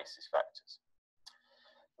Panda's basis vectors.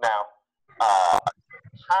 Now,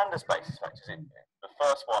 Panda's basis vectors, the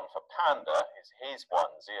first one for Panda is his 1,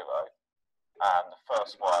 0, and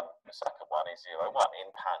the second one is 0, 1 in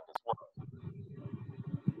Panda's world.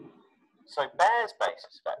 So Bear's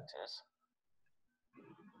basis vectors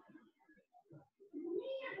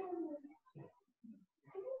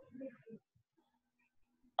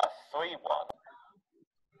are 3, 1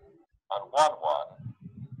 and 1, 1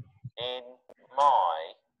 in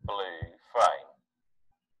my blue frame.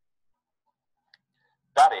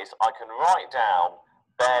 That is, I can write down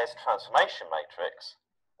Bear's transformation matrix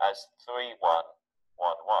as 3, 1,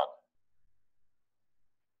 1, 1.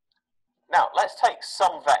 Now, let's take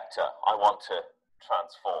some vector I want to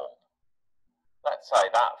transform. Let's say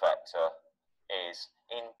that vector is,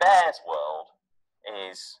 in Bear's world,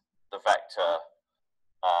 is the vector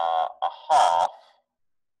a half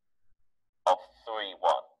of 3,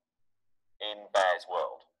 1.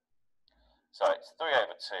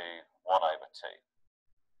 1 over 2.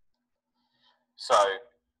 So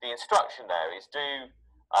the instruction there is do 3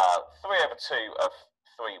 over 2 of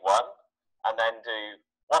 3, 1, and then do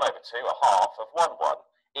 1 over 2, a half of 1, 1,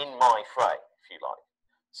 in my frame, if you like.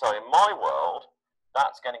 So in my world,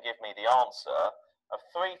 that's going to give me the answer of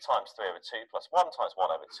 3 times 3 over 2 plus 1 times 1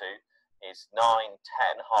 over 2 is 9,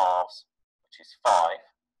 10 halves, which is 5.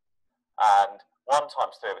 And 1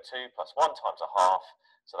 times 3 over 2 plus 1 times a half,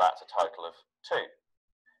 so that's a total of 2.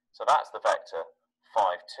 So that's the vector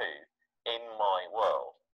 5, 2 in my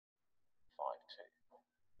world. 5, 2.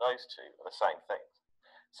 Those two are the same things.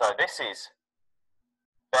 So this is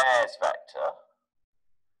Bear's vector,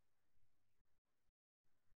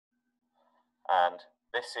 and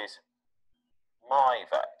this is my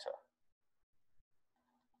vector.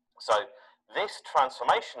 So this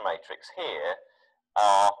transformation matrix here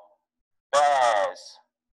are Bear's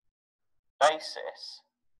basis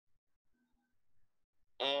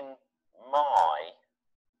in my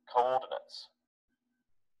coordinates,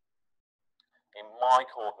 in my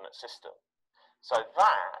coordinate system. So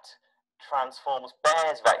that transforms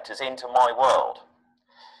Bear's vectors into my world,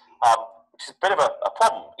 which is a bit of a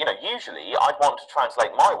problem. You know, usually I'd want to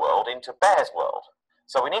translate my world into Bear's world.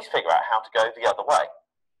 So we need to figure out how to go the other way.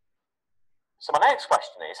 So my next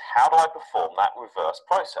question is, how do I perform that reverse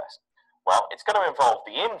process? Well, it's going to involve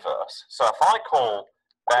the inverse. So if I call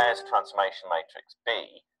Bear's transformation matrix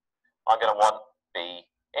B, I'm going to want B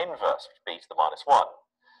inverse, B to the minus 1.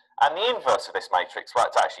 And the inverse of this matrix, well,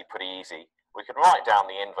 it's actually pretty easy. We can write down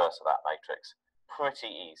the inverse of that matrix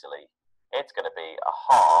pretty easily. It's going to be a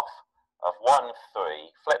half of 1,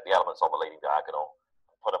 3, flip the elements on the leading diagonal,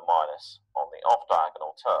 and put a minus on the off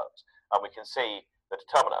diagonal terms. And we can see the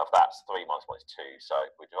determinant of that's 3 minus 1 is 2, so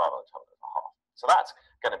we derive the determinant of a half. So that's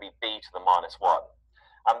going to be B to the minus 1.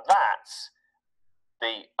 And that's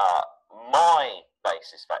the my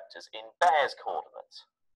basis vectors in Bear's coordinates.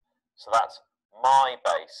 So that's my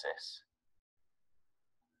basis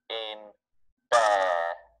in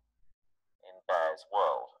Bear's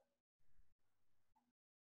world.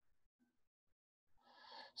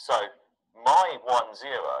 So my 1,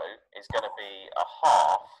 0 is going to be a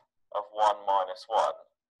half of 1 minus 1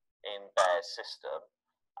 in Bear's system,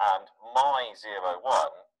 and my 0,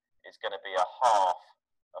 1 is going to be a half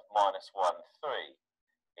of minus 1, 3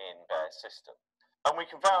 in Bear's system. And we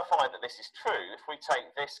can verify that this is true if we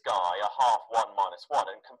take this guy, a half 1 minus 1,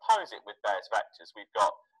 and compose it with Bear's vectors. We've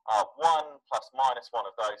got 1 plus minus 1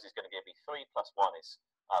 of those is going to give me 3 plus 1 is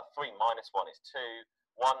 3 minus 1 is 2,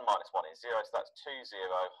 1 minus 1 is 0, so that's 2, 0,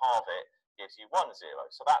 halve it gives you 1, 0.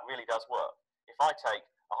 So that really does work. If I take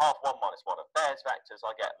a half 1 minus 1 of Bear's vectors,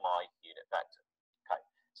 I get my unit vector. Okay,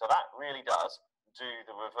 so that really does do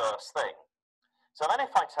the reverse thing. So then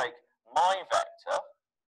if I take my vector,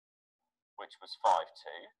 which was 5, 2,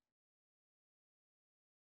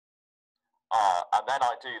 and then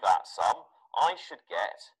I do that sum, I should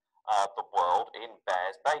get the world in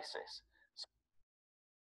Bear's basis.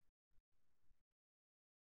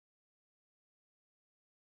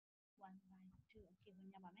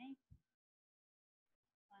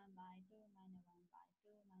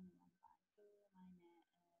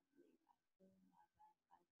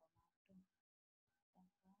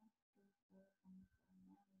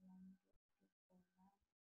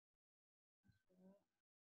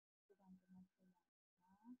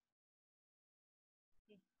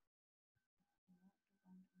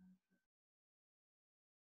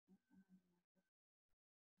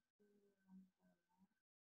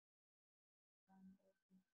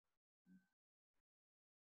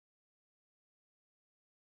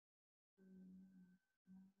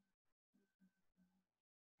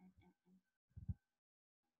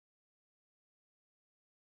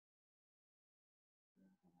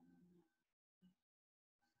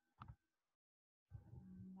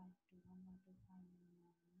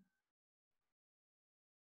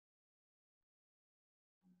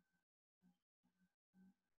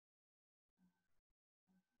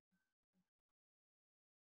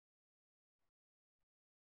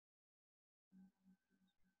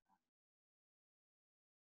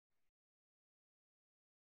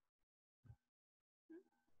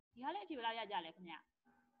ဒီဟာလည်းအဖြေဘယ်လောက်ရကြလဲခင်ဗျ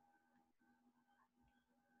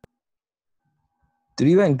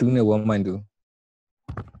3/2 နဲ့ 1/2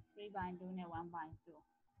 3/2 နဲ့ 1/2 ဘ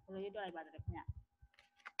ယ်လိုရေးတွက်လိုက်ပါလဲခင်ဗျ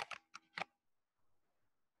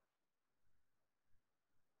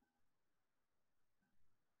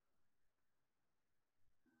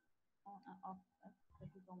off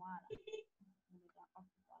ဒီကောင်ကလား off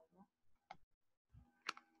ပါလို့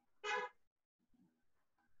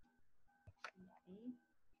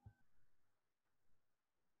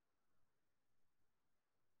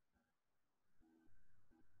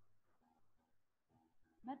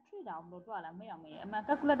metric တောင်ဘယ်လိုတွက်လဲမေ့အောင်မေ့တယ်အမှန်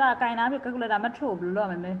calculator ကင်လာပြီ calculator metric ကိုဘယ်လိုလုပ်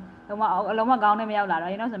ရမလဲလုံးဝကောင်းနေမရောက်လာ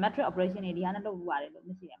တော့ you know ဆို metric operation တွေဒီဟာနဲ့လုပ်လို့ရတယ်လို့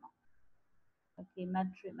မရှိတယ်မှာ okay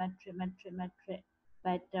metric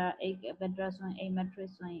vector 8 vector ဆိုရင်8 metric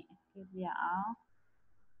ဆိုရင်ဖြစ်ပြအောင်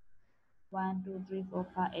1 2 3 4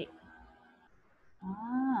 5 8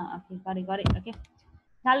 okay got it okay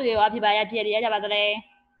သားလူတွေရောအဖြစ်ပါရဖြစ်ရကြပါသလဲ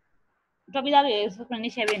တော့ပြီးသားတွေ screen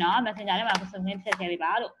လေး share ပေးနော် messenger ထဲမှာ screen ထည့်ပေး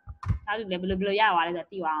ပါလို့သားလူလည်းဘယ်လိုရသွားလဲဆိုတော့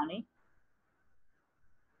သိသွားအောင်လေ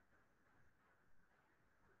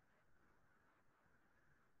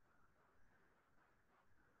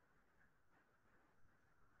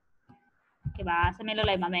Okay ပါ submit လုပ်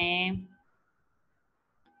လိုက်ပါမယ်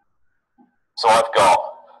So I've got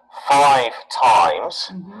 5 times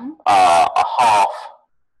a half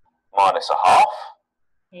minus a half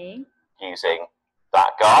using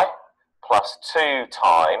that guy plus 2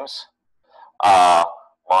 times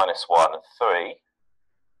minus 1 and 3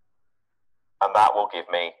 and that will give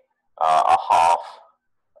me a half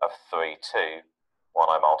of 3 2 when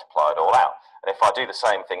I multiply it all out. And if I do the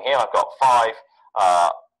same thing here, I've got 5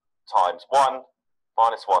 times 1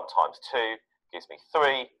 minus 1 times 2 gives me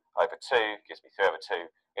 3 over 2 gives me 3 over 2.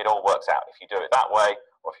 It all works out. If you do it that way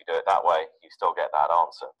or if you do it that way, you still get that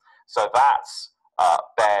answer. So that's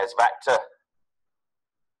Bear's vector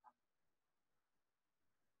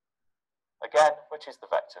again, which is the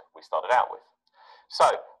vector we started out with. So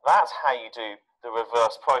that's how you do the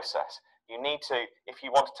reverse process. You need to, if you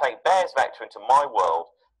want to take Bear's vector into my world,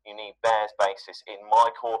 you need Bear's basis in my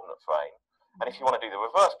coordinate frame. And if you want to do the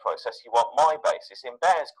reverse process, you want my basis in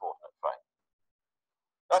Bear's coordinate frame.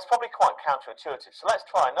 That's probably quite counterintuitive. So let's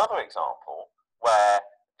try another example where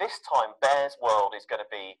this time Bear's world is going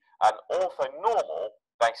to be an orthonormal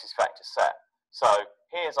basis vector set. So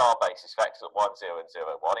here's our basis vectors at 1, 0 and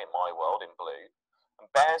 0, 1 in my world in blue. And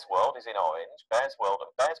Bear's world is in orange. Bear's world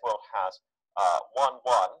has 1, 1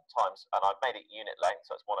 times, and I've made it unit length,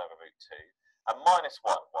 so it's 1 over root 2, and minus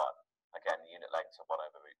 1, 1. Again, unit length of 1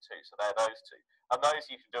 over root 2. So they're those two. And those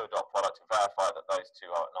you can do a dot product and verify that those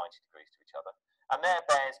two are at 90 degrees to each other. And they're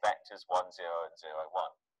Bear's vectors 1, 0 and 0,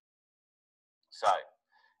 1. So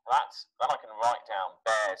then I can write down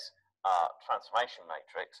Bear's transformation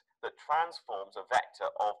matrix that transforms a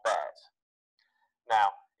vector of Bear's.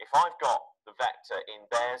 Now, if I've got the vector in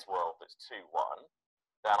Bear's world that's 2, 1,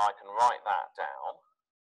 then I can write that down.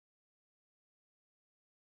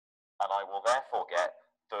 And I will therefore get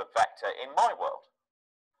the vector in my world.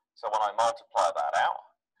 So when I multiply that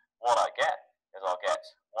out, what I get is I'll get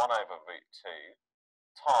 1 over root 2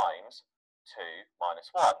 times 2 minus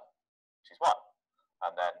 1, which is 1.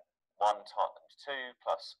 And then 1 times 2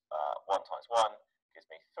 plus 1 times 1 gives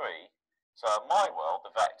me 3. So in my world,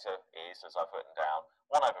 the vector is, as I've written down,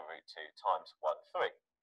 1 over root 2 times 1, 3.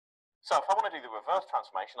 So if I want to do the reverse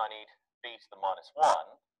transformation, I need b to the minus 1.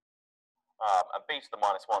 And b to the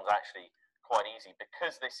minus 1 is actually quite easy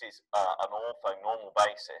because this is an orthonormal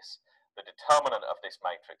basis. The determinant of this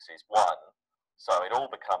matrix is 1, so it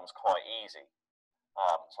all becomes quite easy.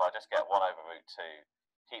 So I just get 1 over root 2,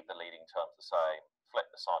 keep the leading terms the same,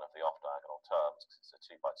 flip the sign of the off-diagonal terms because it's a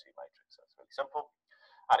 2 by 2 matrix, so it's really simple.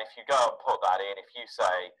 And if you go and put that in, if you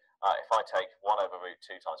say, if I take 1 over root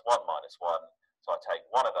 2 times 1 minus 1, so I take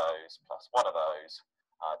 1 of those plus 1 of those,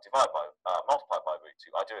 multiplied by root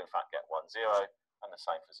 2, I do in fact get 1, 0, and the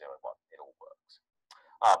same for 0, 1. It all works.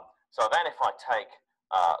 So then if I take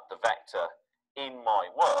the vector in my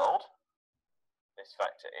world, this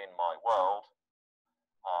vector in my world,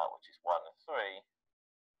 which is 1 and 3,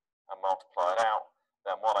 and multiply it out,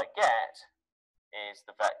 then what I get is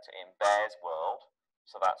the vector in Bear's world.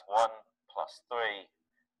 So that's 1 plus 3,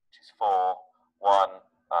 which is 4, 1,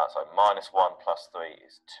 so minus 1 plus 3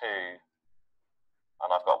 is 2,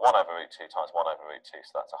 and I've got 1 over root 2 times 1 over root 2,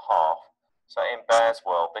 so that's a half. So in Bear's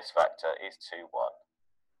world, this vector is 2, 1,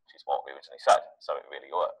 which is what we originally said, so it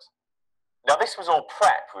really works. Now this was all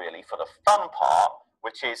prep really for the fun part,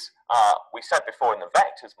 which is, we said before in the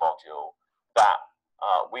vectors module that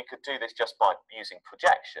we could do this just by using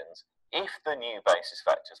projections if the new basis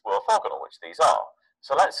vectors were orthogonal, which these are.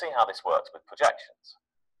 So let's see how this works with projections.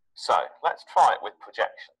 So let's try it with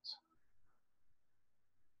projections.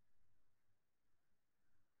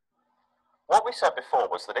 What we said before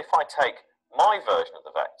was that if I take my version of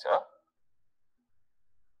the vector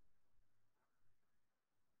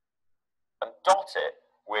and dot it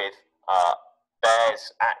with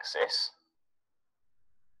Bear's axis,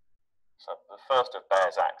 so the first of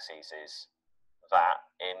Bear's axes is that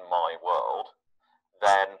in my world,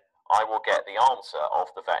 then I will get the answer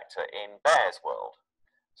of the vector in Bear's world.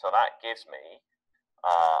 So that gives me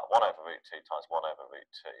 1 over root 2 times 1 over root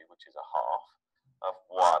 2, which is a half, of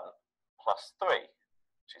 1 plus 3,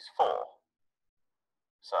 which is 4.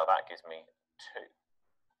 So that gives me 2.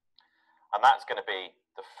 And that's going to be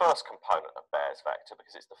the first component of Bayes' vector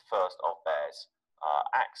because it's the first of Bayes'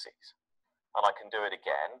 axes. And I can do it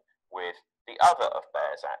again with the other of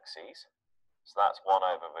Bayes' axes. So that's 1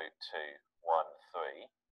 over root 2, 1, 3.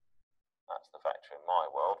 That's the vector in my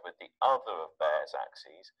world, with the other of Bayes'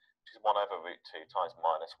 axes, which is 1 over root 2 times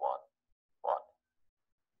minus 1, 1.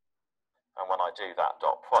 And when I do that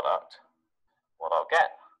dot product, what I'll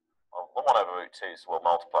get, 1 over root 2's will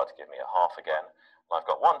multiply to give me a half again. And I've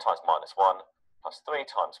got 1 times minus 1 plus 3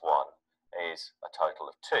 times 1 is a total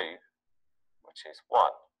of 2, which is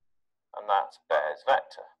 1. And that's Bayes'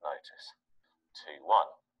 vector, notice, 2, 1.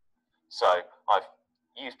 So I've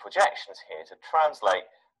used projections here to translate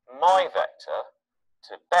my vector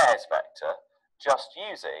to Bayes' vector just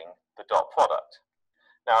using the dot product.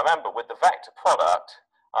 Now remember, with the vector product,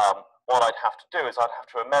 what I'd have to do is I'd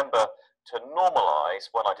have to remember to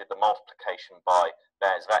normalize when I did the multiplication by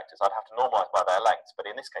Bayes' vectors. I'd have to normalize by their lengths, but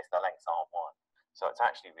in this case their lengths aren't 1. So it's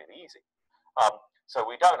actually really easy. So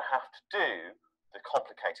we don't have to do the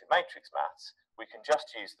complicated matrix maths. We can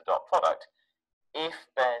just use the dot product if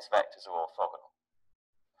Bayes' vectors are orthogonal.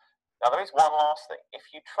 Now there is one last thing. If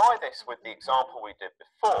you try this with the example we did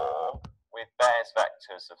before, with Bayes'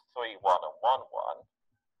 vectors of 3, 1 and 1, 1,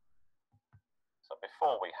 so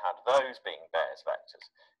before we had those being Bayes' vectors,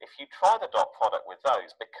 if you try the dot product with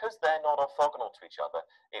those, because they're not orthogonal to each other,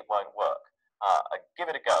 it won't work. Give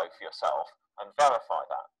it a go for yourself and verify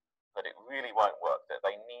that it really won't work, that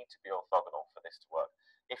they need to be orthogonal for this to work.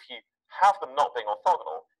 If you have them not being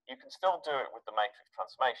orthogonal, you can still do it with the matrix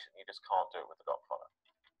transformation, you just can't do it with the dot product.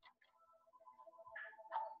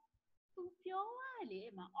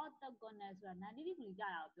 orthogonal ဆိုတာ90 degree ကြာ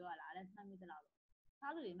တာကိုပြောရတာလဲမှတ်မိသလား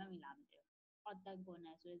ထားလို့မှတ်မိလားမသိဘူး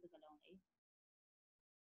orthogonal ဆိုတဲ့စကားလုံးလေး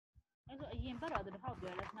အဲ့ဆိုအရင်ဘက်တော့သူတစ်ခေါက်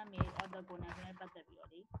ပြောလဲမှတ်မိ orthogonal ဆိုတဲ့ပတ်သက်ပြီးတော့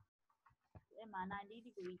လေအဲ့မှာ90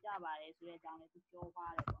 degree ကြာပါတယ်ဆိုတဲ့အကြောင်းလေးသူပြော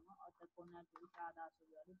သွားတယ်ပေါ့နော် orthogonal ကိုကြာတာဆို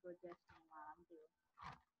ပြီးတော့ဒီ projection မှာမသိဘူး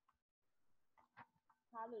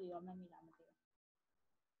ထားလို့ရောမှတ်မိလားမသိဘူး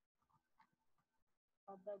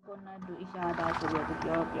orthogonal တူအရှာတာဆိုပြီးတော့သူ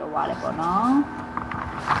ပြောသွားတယ်ပေါ့နော်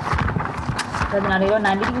ဒါကြောင့်လည်း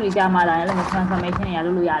90 degree ကြာမှလာရင်လည်း transformation တွေရ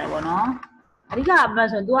လုပ်လို့ရတယ်ပေါ့နော်အဓိကအမှန်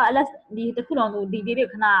ဆိုရင် तू က ls ဒီတစ်ခုလုံး तू ဒီလေးတွေ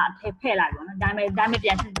ခဏထည့်ဖဲ့လိုက်ပေါ့နော်ဒါပေမဲ့ပြန်ပြီး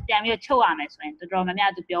ချုပ်ရမယ်ဆိုရင်တော်တော်များ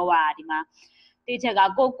များ तू ပြောသွားတာဒီမှာတိချက်က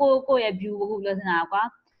ကိုရဲ့ view ကိုပြောစင်တာကွာ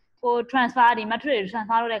ကို transfer ဒီ matrix တွေ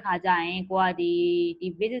transfer လုပ်တဲ့ခါကျရင်ကိုကဒီ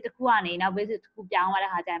basis တစ်ခုကနေနောက် basis တစ်ခုပြောင်းသွား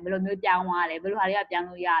တဲ့ခါကျရင်ဘယ်လိုမျိုးပြောင်းသွားလဲဘယ်လိုဟာတွေကပြောင်း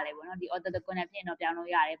လို့ရတယ်ပေါ့နော်ဒီ orthogonal ဖြစ်ရင်တော့ပြောင်းလို့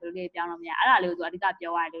ရတယ်ဘယ်လိုလေးပြောင်းလို့မရအဲ့ဒါလေးကို तू အဓိက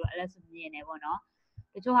ပြောရတယ်လို့ ls မြင်နေပေါ့နော်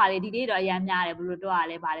တချို့ဟာလေးဒီလေးတော့အများများတယ်ဘယ်လိုတော့ရ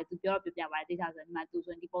လဲဗာလဲသူပြောပြပါတယ်တိကျဆိုဒီမှာသူ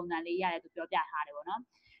ဆိုရင်ဒီပုံစံလေးရတယ်သူပြောပြထားတယ်ပေါ့နော်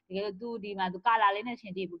တကယ်လို့သူဒီမှာသူကာလာလေးနဲ့ရှ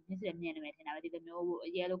င်ကြည့်ဘူးမြင်နေမယ်ထင်တာပဲဒီလိုမျိုးအ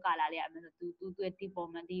ရဲလို့ကာလာလေးအမှန်ဆိုသူဒီပုံ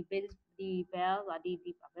မှန်ဒီ base ဒီ bell ဆိုတာဒီ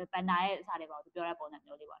ပန်နာရဲ့အစားတွေပေါ့သူပြောတဲ့ပုံစံ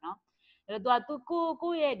မျိုးလေးပေါ့နော်အဲ့တော့သူ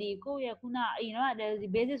ကိုယ့်ရဲ့ခုနအရင်တော့ဒီ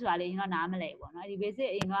basic ဆိုတာလေးအရင်တော့နားမလဲပေါ့နော်ဒီ basic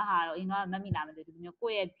အရင်တော့ဟာတော့အရင်တော့မမိလားမသိဘူးဒီမျိုးကို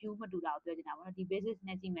ယ့်ရဲ့ view မတူတာကိုပြောချင်တာပေါ့နော်ဒီ basic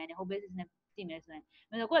နဲ့ကြည့်မယ်နဲ့ whole basic နဲ့ကြည့်မယ်ဆိုရင်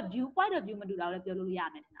ကိုယ့် view point of view မတူတာကိုလည်းပြောလို့ရ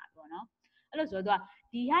မယ်ထင်တာပေါ့နော်အဲ့လိုဆိုတော့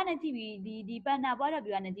ဒီဟာနဲ့ကြည့်ပြီးဒီ panel point of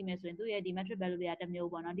view နဲ့ကြည့်မယ်ဆိုရင်သူ့ရဲ့ဒီ metric value တွေကတစ်မျိုး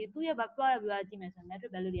ပေါ့နော်ဒီသူ့ရဲ့ point of view နဲ့ကြည့်မယ်ဆိုရင်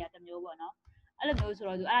metric value တွေကတစ်မျိုးပေါ့နော်အဲ့လိုမျိုးဆို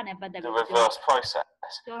တော့သူအဲ့ဒါနဲ့ပတ်သက်ပြီး The reverse process.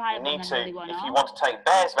 You need to, if you want to take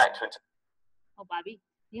Bayes' vector into ဟုတ်ပါပြီ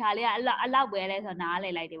ဒီဟာလေးကအလောက်ပဲလဲဆိုတော့နားလဲ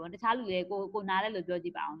လိုက်တယ်ပေါ့တခြားလူတွေကိုနားလဲလို့ပြောကြ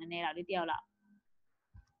ည့်ပါအောင်နည်းနည်းတော့လေးတယောက်လောက်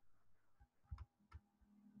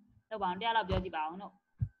တော့ပါအောင်တယောက်လောက်ပြောကြည့်ပါအောင်တို့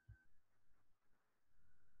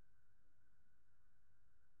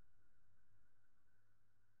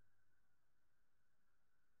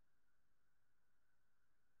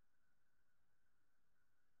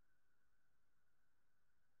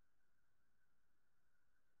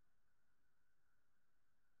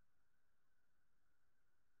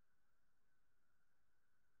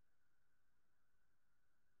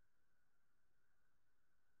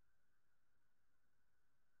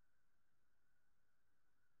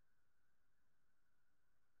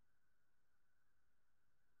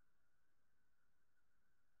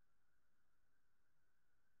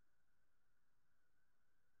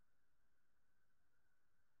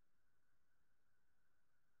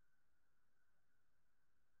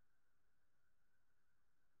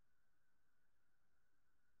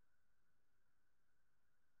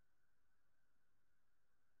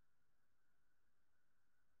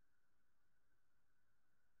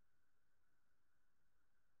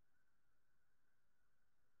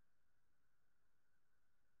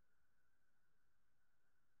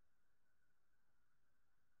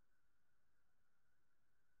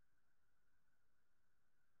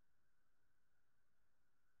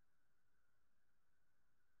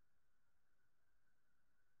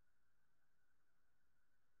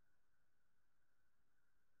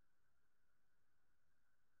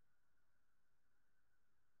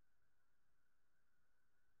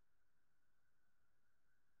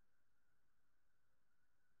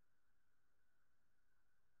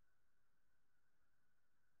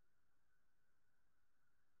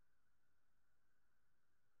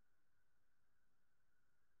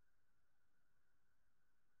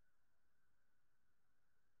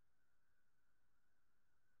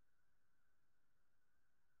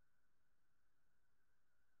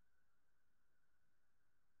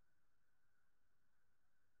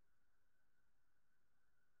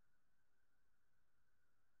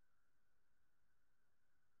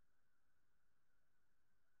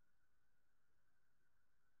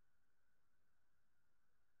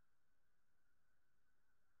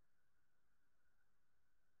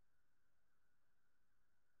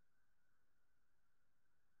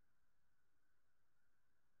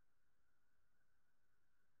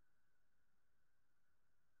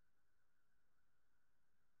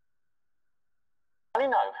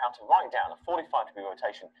know how to write down a 45-degree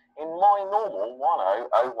rotation in my normal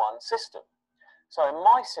 1001 system. So in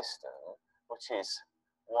my system, which is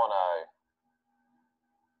 1001,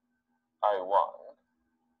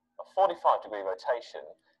 a 45-degree rotation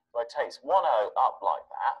rotates 10 up like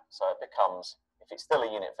that. So it becomes, if it's still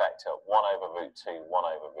a unit vector, 1 over root 2, 1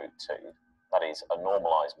 over root 2. That is a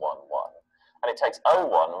normalized 1, 1. And it takes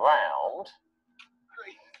 01 round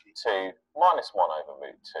to minus 1 over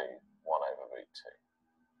root 2, 1 over root 2.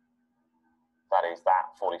 That is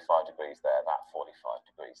that 45 degrees there, that 45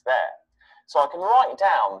 degrees there. So I can write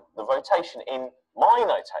down the rotation in my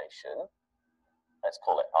notation, let's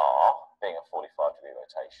call it R, being a 45-degree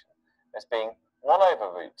rotation, as being 1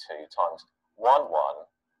 over root 2 times 1, 1,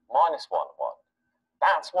 minus 1, 1.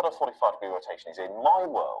 That's what a 45-degree rotation is in my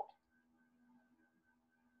world.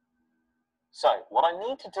 So what I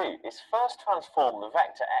need to do is first transform the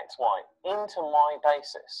vector xy into my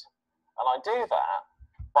basis. And I do that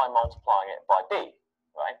by multiplying it by b,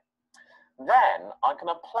 right? Then I can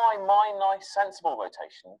apply my nice sensible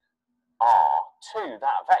rotation r to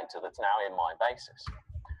that vector that's now in my basis.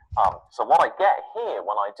 So what I get here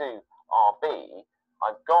when I do rb,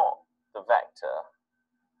 I've got the vector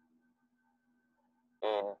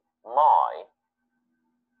in my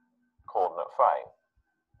coordinate frame.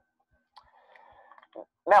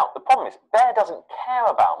 Now, the problem is, Bear doesn't care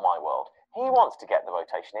about my world. He wants to get the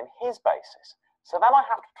rotation in his basis. So then I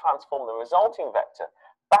have to transform the resulting vector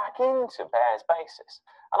back into Bear's basis.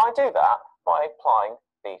 And I do that by applying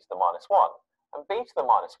b to the minus 1. And b to the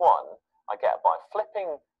minus 1 I get by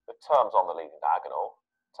flipping the terms on the leading diagonal,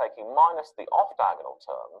 taking minus the off-diagonal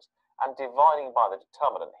terms, and dividing by the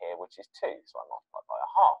determinant here, which is 2. So I multiply by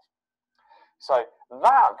a half. So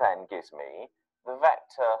that then gives me the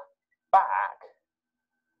vector back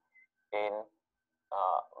in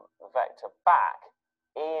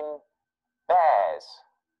Bear's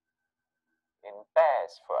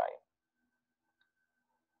frame.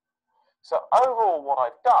 So overall what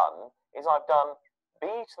I've done is I've done b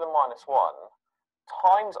to the minus 1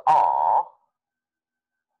 times r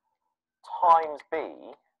times b,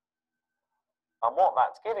 and what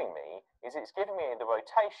that's giving me is it's giving me the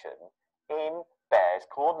rotation in Bear's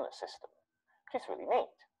coordinate system, which is really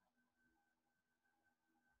neat.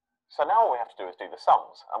 So now all we have to do is do the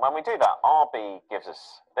sums. And when we do that, RB gives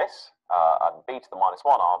us this, and b to the minus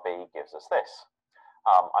 1 RB gives us this.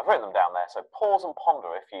 I've written them down there, so pause and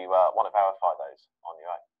ponder if you want to verify those on your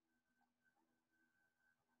own.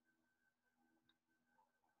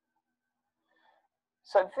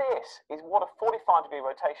 So this is what a 45-degree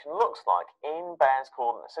rotation looks like in Bear's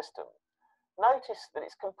coordinate system. Notice that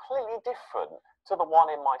it's completely different to the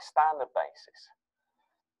one in my standard basis.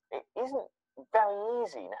 It isn't very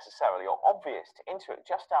easy necessarily or obvious to intuit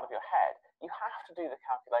just out of your head. You have to do the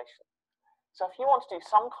calculation. So if you want to do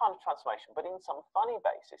some kind of transformation but in some funny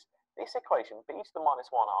basis, this equation b to the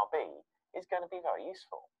minus 1 rb is going to be very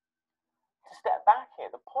useful. To step back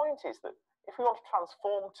here, the point is that if we want to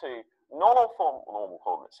transform to normal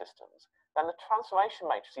coordinate systems, then the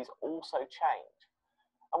transformation matrices also change.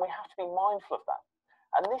 And we have to be mindful of that.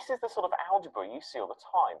 And this is the sort of algebra you see all the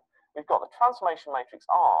time. We've got the transformation matrix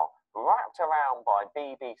R wrapped around by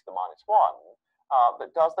b to the minus 1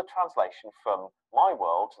 that does the translation from my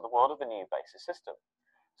world to the world of the new basis system.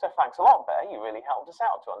 So thanks a lot, Bear. You really helped us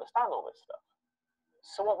out to understand all this stuff.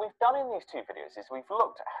 So what we've done in these two videos is we've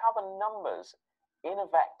looked at how the numbers in a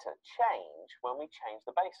vector change when we change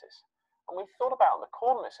the basis. And we've thought about the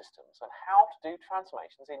coordinate systems and how to do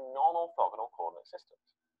transformations in non-orthogonal coordinate systems.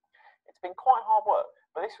 It's been quite hard work,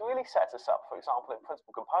 but this really sets us up, for example, in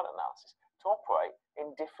principal component analysis, to operate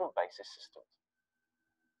in different basis systems.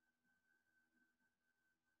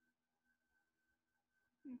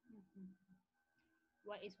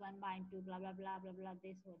 What is 1 by 2, blah, blah, blah, blah, blah,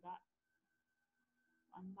 this or that.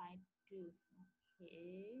 1 by 2,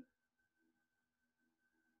 okay.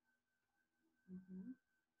 1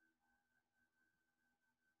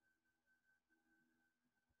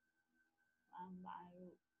 by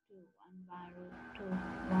root 2, 1 by root 2, 1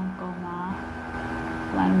 comma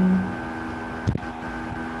 1.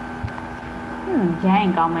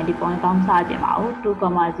 Dang, how many points I'm starting out? 2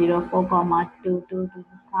 comma 0, 4 comma 2, 2, 2,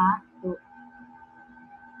 2.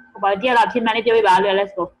 About the other team, many value.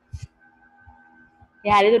 Let's go.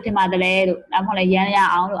 Yeah, I little team at the lead. I'm going to yan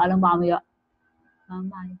out along 1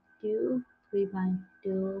 by 2, 3 by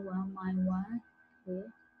 2, 1 by 1. Okay.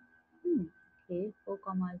 Okay, 4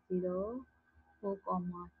 comma 0, 4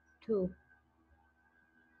 comma 2.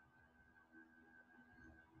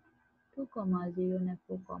 2 comma 0 and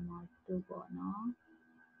 4 comma 2 for now.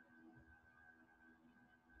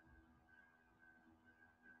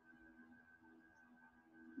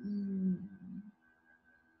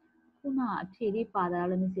 ခုနအဖြေလေးပါတာ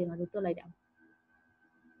လည်းမသိဘူးလို့တွက်လိုက်တာ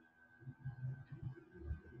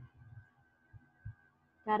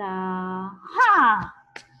Ta-da! Ha!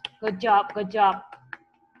 Good job, good job.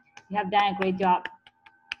 You have done a great job.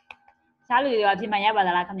 စားလို့ရောအဖြစ်မှရပါ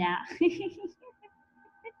လားခင်ဗျာ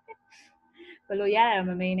ဘယ်လိုရတာတော့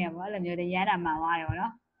မမေးနဲ့ပေါ့အဲ့လိုမျိုးတည်းရတာမှန်သွားတယ်ပေါ့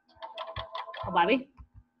နော်ဟုတ်ပါပြီ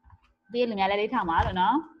ဒီလူများလည်းလေးထောင်ပါလို့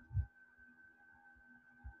နော်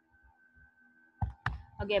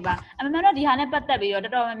ဟုတ်ကဲ့ပါအမှန်တော့ဒီဟာနဲ့ပတ်သက်ပြီးတော့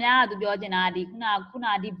တော်တော်များများသူပြောချင်တာဒီခုန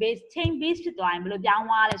ဒီ base chain base ဖြစ်သွားရင်ဘယ်လိုပြောင်း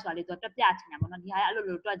သွားလဲဆိုတာလေးသူတွက်ပြချင်တာပေါ့နော်ဒီဟာအဲ့လို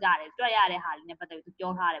တွက်ကြတယ်တွက်ရတဲ့ဟာလေးနဲ့ပတ်သက်ပြီးသူ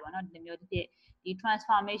ပြောထားတယ်ပေါ့နော်ဒီမျိုးတစ်ဖြစ်ဒီ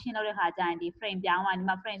transformation လုပ်တဲ့ခါကျရင်ဒီ frame ပြောင်းသွားဒီ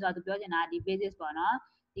မှာ frame ဆိုတာသူပြောချင်တာဒီ basis ပေါ့နော်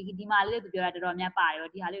ဒီမှာလေးသူပြောတာတော်တော်များပါတ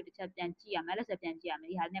ယ်ဒီဟာလေးကိုတစ်ချက်ပြန်ကြည့်ရမယ်လက်ဆက်ပြန်ကြည့်ရမယ်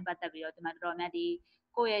ဒီဟာလေးနဲ့ပတ်သက်ပြီးတော့ဒီမှာတော်တော်များဒီ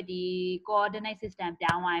ကိုယ့်ရဲ့ဒီ coordinate system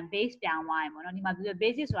ပြောင်းသွားရင် base ပြောင်းသွားရင်ပေါ့နော်ဒီမှာပြီးတော့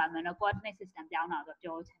basis ဆိုတာမှတော့ coordinate system ပြောင်းတာဆိုတော့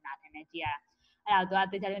ပြောချင်တာတယ်ကြည့်ရတာအဲ့ဒါ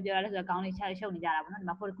သူကတေချာလေးပြောရလဲဆိုတော့ကောင်းလေးရှုပ်နေကြတာပေါ့နော်ဒီ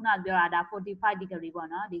မှာခုနကပြောတာဒါ45 degree ပေါ့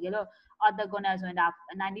နော်ဒီကလို့ orthogonal ဆိုရင်ဒါ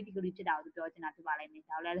90 degree ဖြစ်တာကိုသူပြောချင်တာဖြစ်ပါလိမ့်မယ်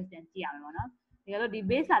ဒါကိုလည်းပြန်ကြည့်ရမယ်ပေါ့နော်ဒီကလို့ဒီ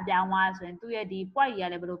base ကပြောင်းသွားဆိုရင်သူ့ရဲ့ဒီ point ကြီး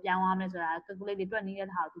ကလည်းဘယ်လိုပြောင်းသွားမလဲဆိုတာ calculate တွေတွက်နေတဲ့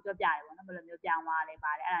ဟာကိုသူပြောပြရတယ်ပေါ့နော်ဘယ်လိုမျိုးပြောင်းသွားလဲ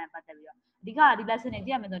ပါတယ်အဲ့ဒါနဲ့ပတ်သက်ပြီးတော့အဓိကဒီ lesson တွေကြ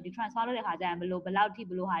ည့်ရမယ်ဆိုတော့ဒီ transfer လုပ်တဲ့ခါကျရင်ဘယ်လောက်ထိ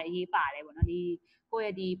ဘယ်လိုဟာတွေအရေးပါတယ်ပေါ့နော်ဒီကိုယ့်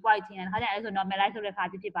ရဲ့ဒီ point ချင်းတဲ့ခါကျရင်အဲ့ဆို normalize လုပ်တဲ့ခါ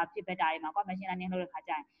ဖြစ်ပါဖြစ် better တွေမှာကွာ machine learning လုပ်တဲ့ခါ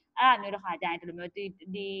ကျရင်အဲ့ဒါမျိုးတစ်ခါကျရင်ဒီလိုမျိုးဒီ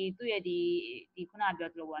သူ့ရဲ့ဒီခုနပြော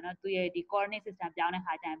သလိုပေါ့နော်သူ့ရဲ့ဒီ coordinate system ပြောင်းတဲ့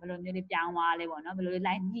ခါကျရင်ဘယ်လိုမျိုးလေးပြောင်းသွားလဲပေါ့နော်ဘယ်လိုလေး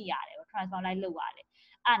line ညှိရတယ်ပေါ့ transform line လုပ်ရတယ်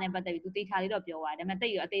အဲ့နဲ့ပတ်သက်ပြီးသူတေချာလေးတော့ပြောရတယ်ဒါပေမဲ့တိ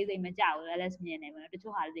တ်ရအသေးစိတ်မကြောက်ဘူး LS မြင်နေပေါ့နော်တ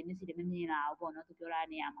ချို့ဟာလေးမျက်စိတွေမမြင်လာဘူးပေါ့နော်သူပြောတဲ့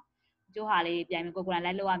နေရာမှာတချို့ဟာလေးပြန်ပြီးကိုယ်ကိုယ်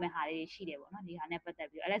လိုက်လုပ်ရမယ့်ဟာလေးရှိတယ်ပေါ့နော်ဒီဟာနဲ့ပတ်သက်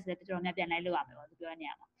ပြီး LS လည်းတချို့များပြန်လိုက်လုပ်ရမယ်ပေါ့သူပြောတဲ့နေ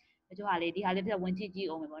ရာမှာတချို့ဟာလေးဒီဟာလေးတစ်ဝင်ကြည့်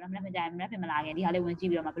အောင်မယ်ပေါ့နော်မနေ့ကကြာမနေ့ကမလာခင်ဒီဟာလေးဝင်ကြည့်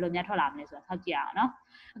ပြီးတော့မှဘယ်လိုများထွက်လာမလဲဆိုတာဆောက်ကြည့်ရအောင်နော်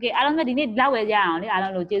โอเคအားလုံးကဒီနေ့ဒီလောက်ပဲကြရအောင်လေအား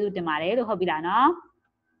လုံးလို့ကျေးဇူးတင်ပါတယ်လို့ဟုတ်ပြီလားနော်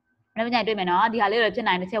မနေ့ကကြာတွေ့မယ်နော်ဒီဟာလေးတော့ဖြစ်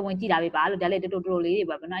နိုင်တစ်ချက်ဝင်ကြည့်လာပြီပါလို့ဒါလေးတူလေးတွေ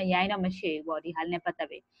ပေါ့နော်အရင်တော့မရှိဘူးပေါ့ဒီဟာလေးနဲ့ပတ်သက်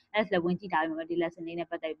ပြီးအဲ့ဒါလည်းဝင်ကြည့်ထားပြီပေါ့ဒီ lesson လေးနဲ့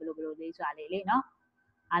ပတ်သက်ပြီးဘယ်လိုလေးဆိုတာလေးလေနော်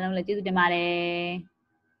အားလုံးလည်းကျေးဇူးတင်ပါတယ်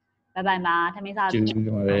ဘိုင်ဘိုင်ပါထမင်းစားကျေးဇူးတ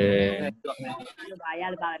င်ပါတယ်လို့ပါရ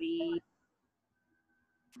လို့ပါပြီ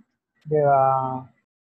对啊。